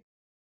sense to me.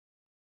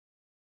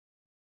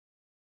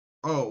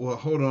 Oh, well,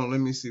 hold on.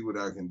 Let me see what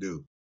I can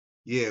do.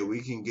 Yeah,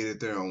 we can get it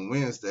there on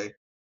Wednesday.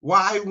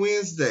 Why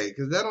Wednesday?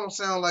 Because that don't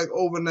sound like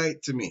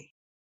overnight to me.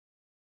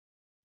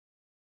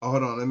 Oh,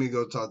 hold on. Let me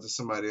go talk to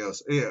somebody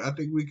else. Yeah, I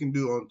think we can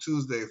do on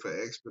Tuesday for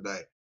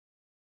expedite.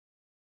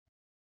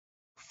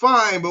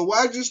 Fine, but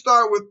why'd you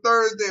start with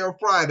Thursday or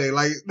Friday?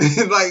 Like,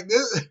 like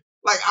this.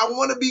 Like, I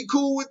want to be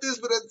cool with this,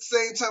 but at the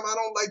same time, I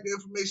don't like the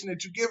information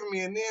that you're giving me.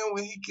 And then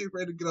when he get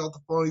ready to get off the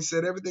phone, he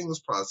said everything was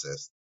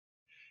processed.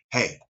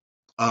 Hey,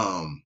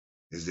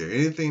 is there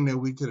anything that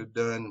we could have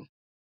done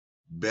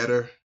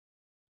better?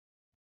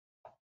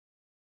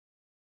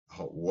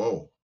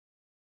 Whoa.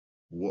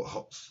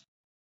 Whoa.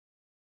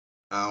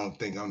 I don't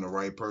think I'm the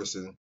right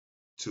person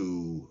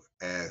to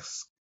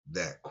ask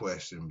that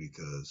question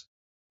because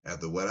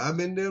after what I've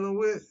been dealing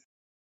with,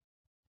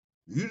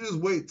 you just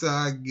wait till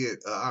I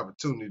get an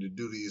opportunity to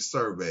do these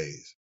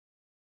surveys.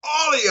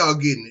 All of y'all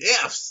getting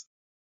F's,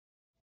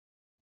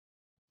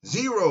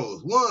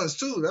 zeros, ones,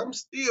 twos. I'm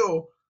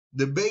still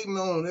debating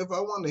on if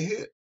I want to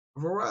hit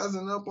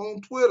Verizon up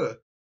on Twitter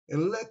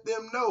and let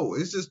them know.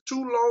 It's just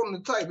too long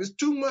to type. It's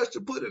too much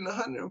to put in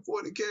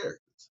 140 characters.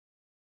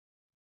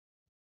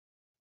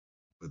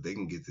 But they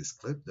can get this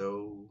clip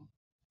though.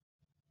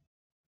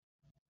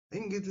 They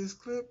can get this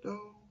clip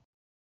though.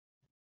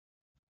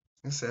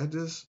 And say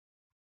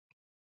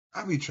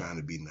I be trying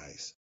to be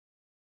nice.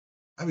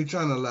 I be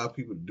trying to allow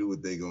people to do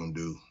what they gonna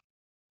do,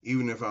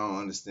 even if I don't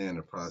understand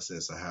the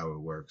process of how it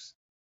works.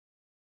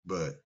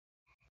 But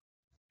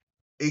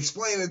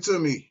explain it to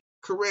me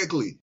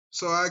correctly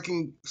so I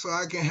can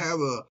have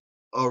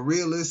a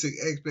realistic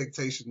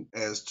expectation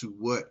as to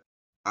what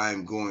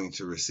I'm going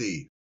to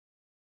receive.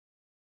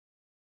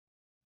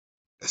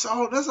 That's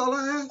all I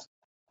ask.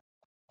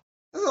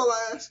 That's all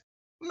I ask.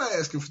 I'm not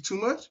asking for too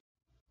much.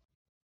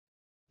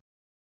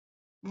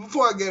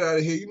 Before I get out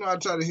of here, I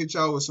try to hit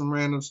y'all with some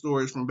random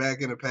stories from back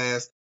in the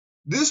past.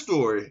 This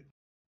story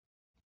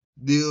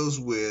deals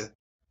with,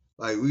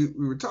 like, we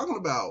were talking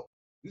about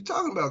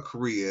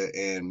Korea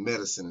and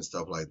medicine and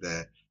stuff like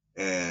that.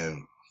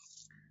 And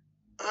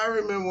I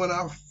remember when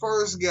I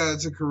first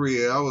got to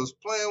Korea, I was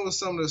playing with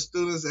some of the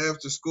students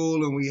after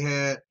school,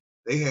 and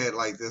they had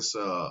like this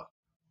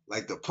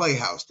like the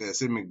playhouse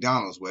that's in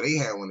McDonald's, where they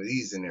had one of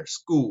these in their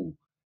school,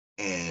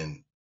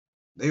 and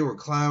they were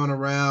climbing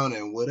around,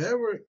 and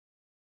whatever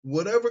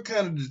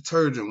kind of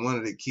detergent one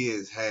of the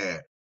kids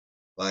had,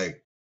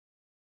 like,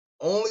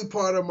 only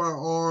part of my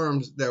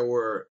arms that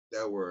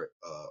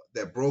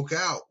broke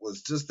out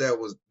was just that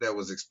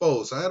was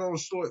exposed. So I had on a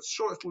short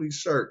sleeve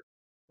shirt,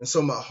 and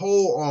so my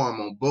whole arm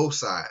on both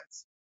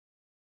sides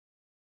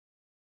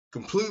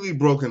completely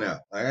broken out.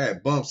 Like, I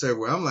had bumps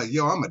everywhere. I'm like,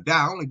 yo, I'm gonna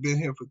die. I only been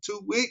here for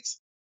 2 weeks,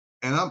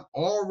 and I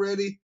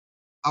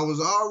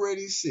was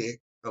already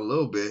sick a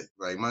little bit.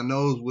 Like, my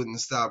nose wouldn't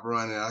stop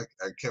running. I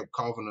kept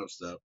coughing up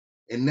stuff,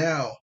 and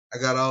now I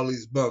got all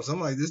these bumps.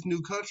 I'm like, this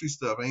new country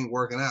stuff ain't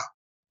working out.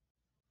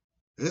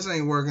 This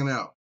ain't working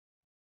out.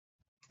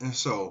 And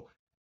so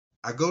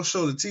I go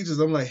show the teachers.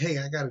 I'm like, hey,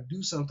 I got to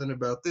do something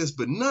about this.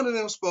 But none of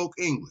them spoke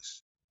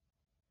English.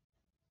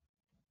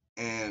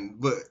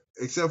 But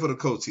except for the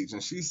co-teacher,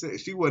 and she said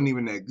she wasn't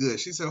even that good.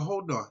 She said,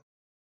 hold on.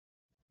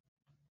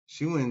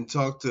 She went and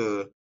talked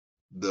to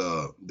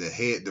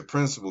the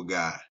principal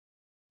guy.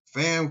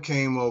 Fam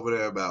came over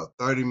there about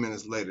 30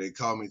 minutes later. They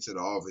called me to the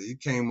office. He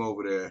came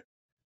over there,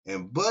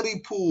 and Buddy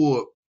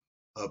pulled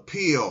a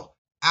pill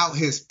out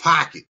his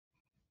pocket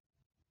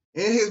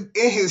in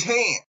his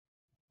hand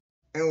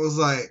and was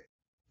like,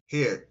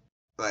 here.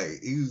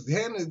 Like, he was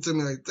handing it to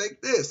me like,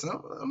 take this. And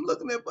I'm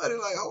looking at Buddy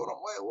like, hold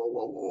on, wait,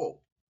 whoa.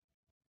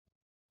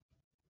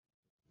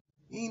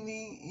 He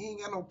ain't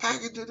got no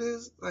package of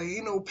this. Like,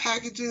 ain't no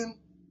packaging.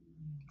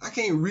 I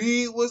can't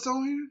read what's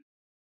on here.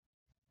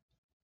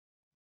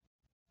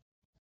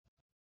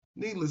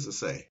 Needless to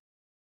say,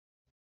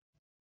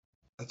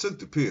 I took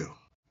the pill,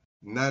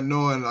 not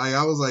knowing. Like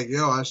I was like,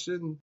 yo, I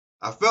shouldn't.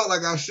 I felt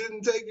like I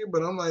shouldn't take it,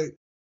 but I'm like,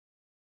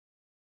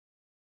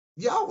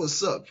 y'all would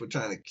suck for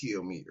trying to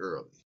kill me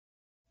early.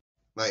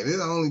 Like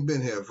this, I only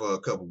been here for a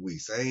couple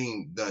weeks. I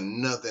ain't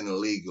done nothing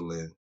illegal,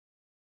 and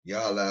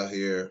y'all out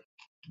here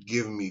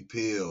giving me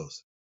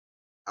pills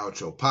out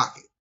your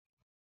pocket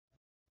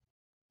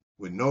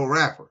with no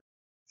wrapper.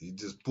 You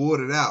just pulled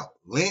it out,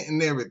 lint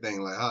and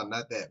everything. Like, oh,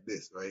 not that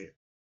bitch right here.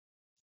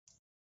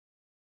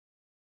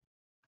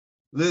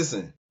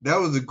 Listen, that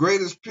was the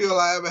greatest pill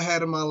I ever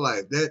had in my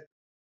life. That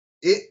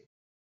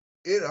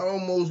it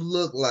almost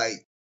looked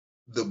like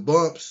the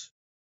bumps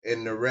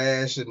and the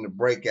rash and the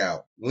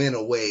breakout went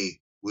away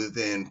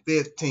within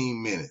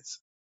 15 minutes.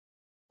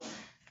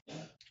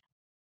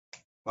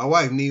 My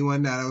wife need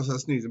one now. That was her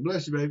sneezing.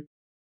 Bless you, baby.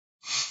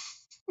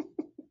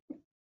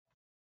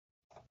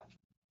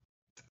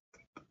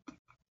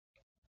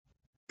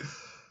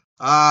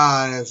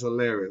 That's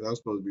hilarious. I'm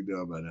supposed to be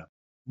done by now.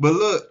 But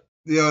look,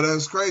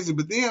 that's crazy.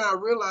 But then I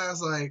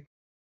realized, like,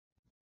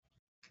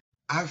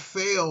 I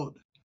failed.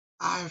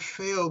 I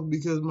failed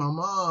because my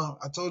mom,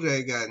 I told you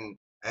I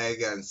had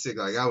gotten sick.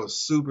 Like I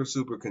was super,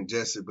 super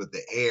congested, but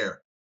the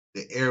air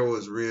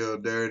was real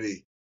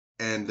dirty.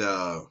 And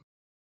it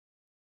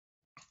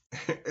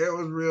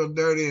was real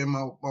dirty. And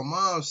my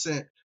mom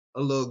sent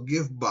a little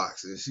gift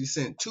box and she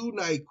sent 2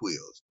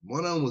 NyQuils.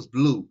 One of them was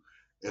blue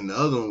and the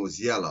other one was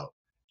yellow.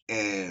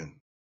 And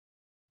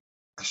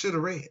I should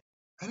have read.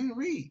 I didn't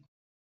read.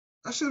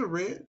 I should have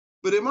read.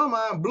 But in my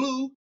mind,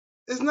 blue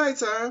is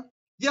nighttime,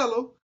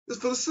 yellow is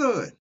for the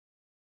sun.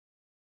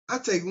 I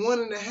take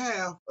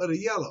 1.5 of the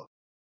yellow.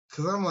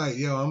 Cause I'm like,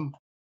 yo,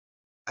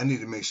 I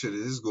need to make sure that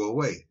this go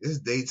away. It's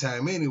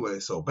daytime anyway.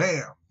 So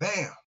bam,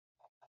 bam.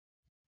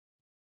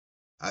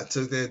 I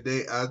took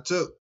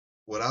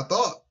what I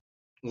thought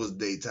was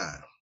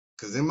daytime.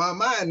 Cause in my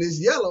mind, this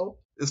yellow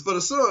is for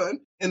the sun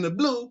and the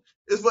blue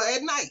is for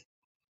at night.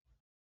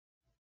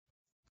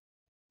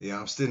 Yeah,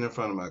 I'm sitting in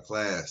front of my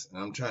class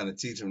and I'm trying to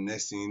teach them.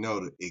 Next thing you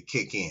know, it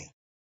kick in.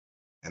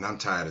 And I'm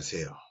tired as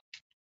hell.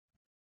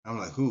 I'm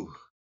like, ooh.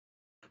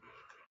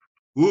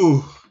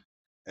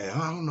 And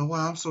I don't know why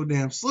I'm so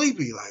damn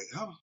sleepy.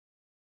 Like,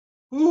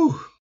 ooh.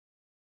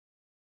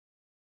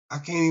 I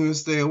can't even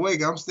stay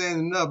awake. I'm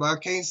standing up. I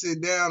can't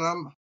sit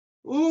down.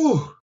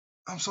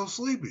 I'm so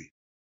sleepy.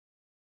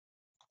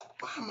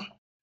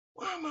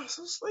 Why am I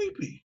so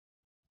sleepy?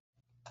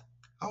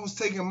 I was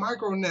taking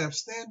micro naps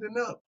standing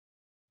up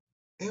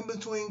in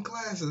between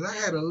classes. I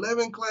had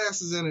 11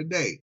 classes in a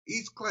day.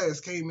 Each class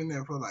came in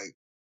there for like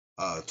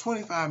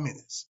 25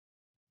 minutes.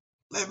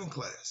 11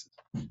 classes.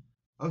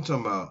 I'm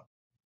talking about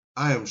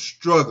I am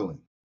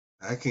struggling.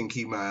 I couldn't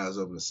keep my eyes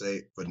open to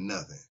say for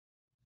nothing.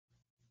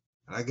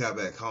 And I got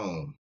back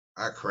home.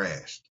 I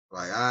crashed.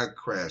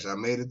 I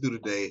made it through the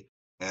day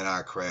and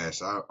I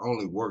crashed. I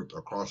only worked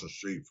across the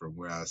street from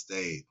where I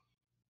stayed.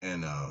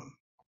 And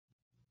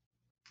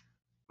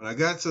when I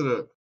got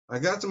to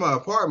my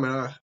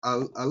apartment, I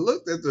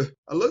looked at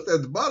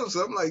the bottle,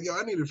 so I'm like, yo,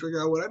 I need to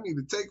figure out what I need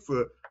to take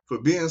for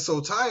being so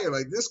tired.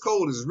 Like this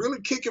cold is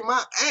really kicking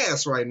my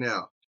ass right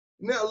now.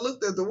 And then I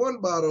looked at the one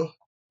bottle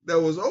that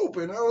was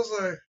open. I was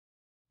like,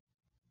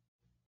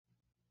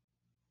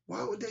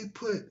 why would they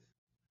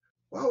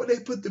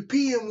put the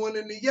PM one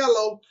in the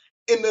yellow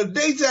and the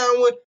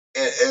daytime one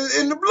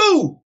in the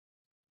blue?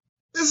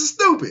 This is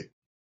stupid.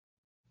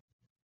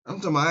 I'm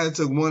talking about I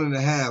took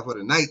 1.5 for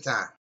the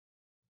nighttime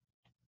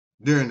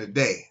during the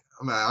day.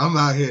 I'm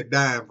out here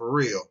dying for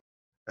real.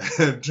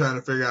 Trying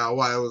to figure out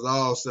why it was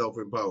all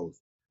self-imposed.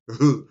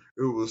 It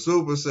was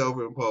super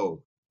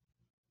self-imposed.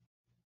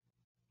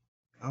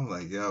 I'm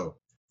like, yo,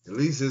 at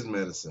least his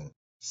medicine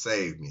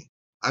saved me.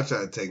 I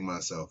try to take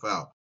myself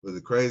out. But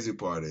the crazy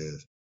part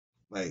is,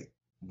 like,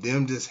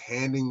 them just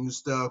handing you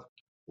stuff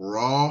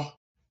raw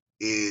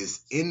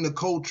is in the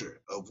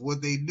culture of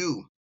what they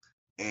do.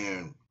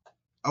 And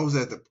I was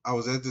at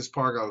this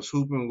park. I was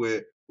hooping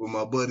with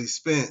my buddy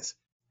Spence,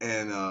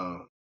 and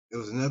it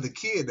was another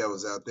kid that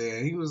was out there,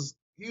 and he was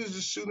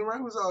just shooting around.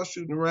 He was all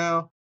shooting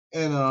around,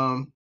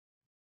 and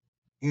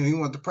he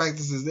wanted to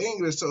practice his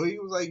English, so he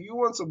was like, "You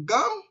want some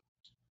gum?"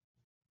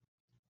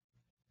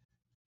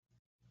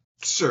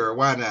 Sure,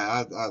 why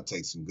not? I'll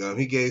take some gum.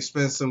 He gave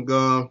Spence some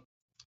gum,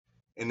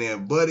 and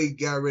then Buddy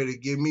got ready to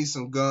give me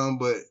some gum,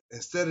 but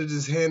instead of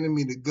just handing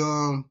me the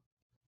gum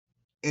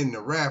in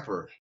the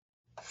wrapper,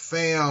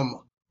 fam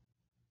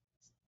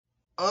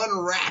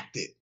unwrapped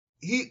it.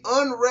 He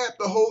unwrapped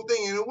the whole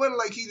thing, and it wasn't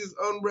like he just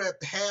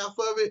unwrapped half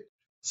of it,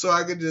 so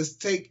I could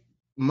just take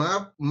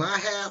my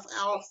half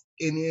off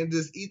and then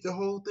just eat the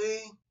whole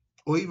thing,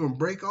 or even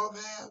break off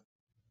half.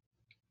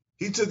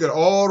 He took it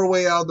all the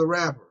way out the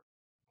wrapper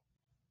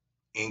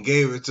and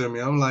gave it to me.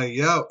 I'm like,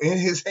 yo, in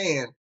his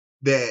hand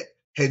that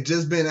had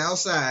just been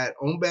outside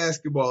on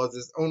basketballs,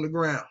 just on the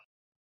ground.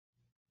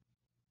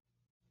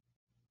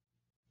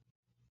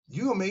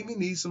 You gonna make me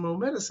need some more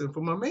medicine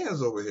for my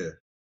mans over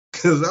here,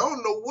 cause I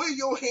don't know where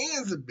your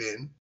hands have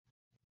been.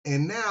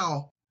 And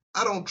now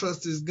I don't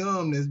trust this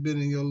gum that's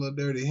been in your little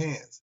dirty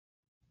hands.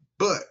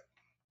 But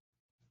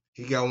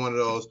he got one of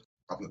those.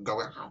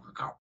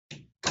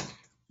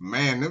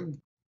 Man,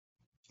 them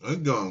it's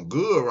going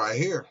good right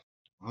here.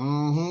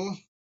 Mm-hmm.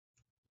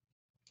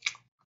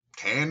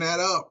 Tearing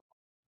that up.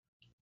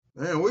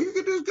 Man, where you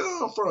get this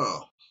gun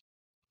from?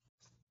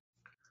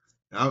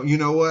 Now, you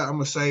know what? I'm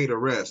going to say the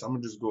rest. I'm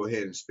going to just go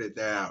ahead and spit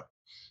that out.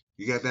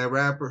 You got that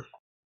wrapper?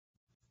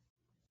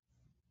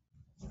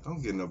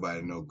 Don't get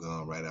nobody no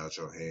gun right out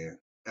your hand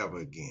ever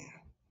again.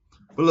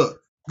 But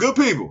look, good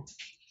people,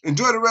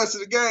 enjoy the rest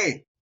of the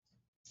game.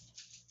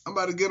 I'm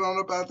about to get on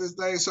up out this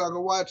thing so I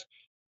can watch.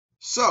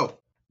 So,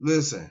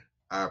 listen,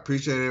 I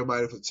appreciate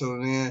everybody for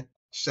tuning in.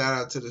 Shout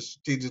out to the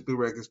Strategically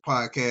Reckless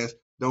podcast.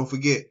 Don't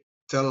forget,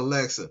 tell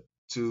Alexa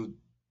to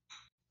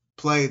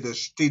play the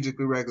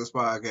Strategically Reckless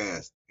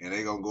podcast, and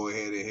they're going to go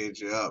ahead and hit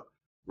you up.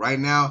 Right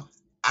now,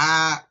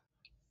 I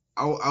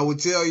would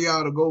tell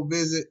y'all to go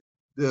visit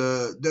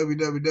the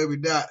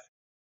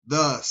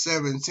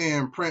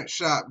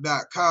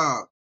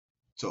www.the710printshop.com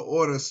to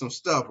order some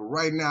stuff.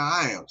 Right now,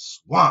 I am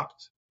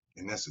swamped,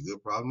 and that's a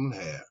good problem to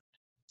have.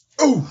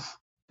 Ooh,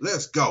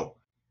 let's go.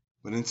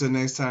 But until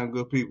next time,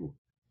 good people,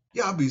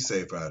 y'all be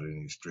safe out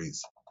in these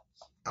streets.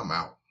 I'm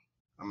out.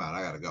 I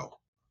gotta go.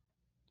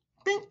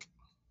 Bink.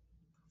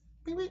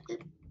 Beep, beep,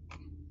 beep.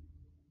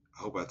 I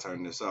hope I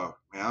turned this off.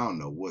 Man, I don't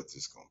know what this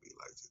is gonna be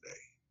like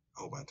today. I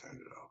hope I turned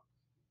it off.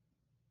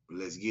 But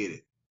let's get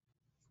it.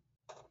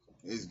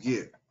 Let's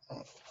get it.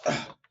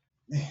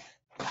 Man.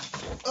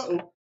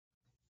 Uh-oh.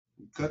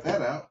 Cut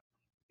that out.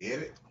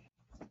 Edit.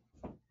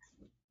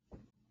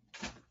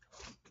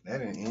 That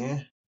didn't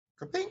end.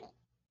 Ka-pink.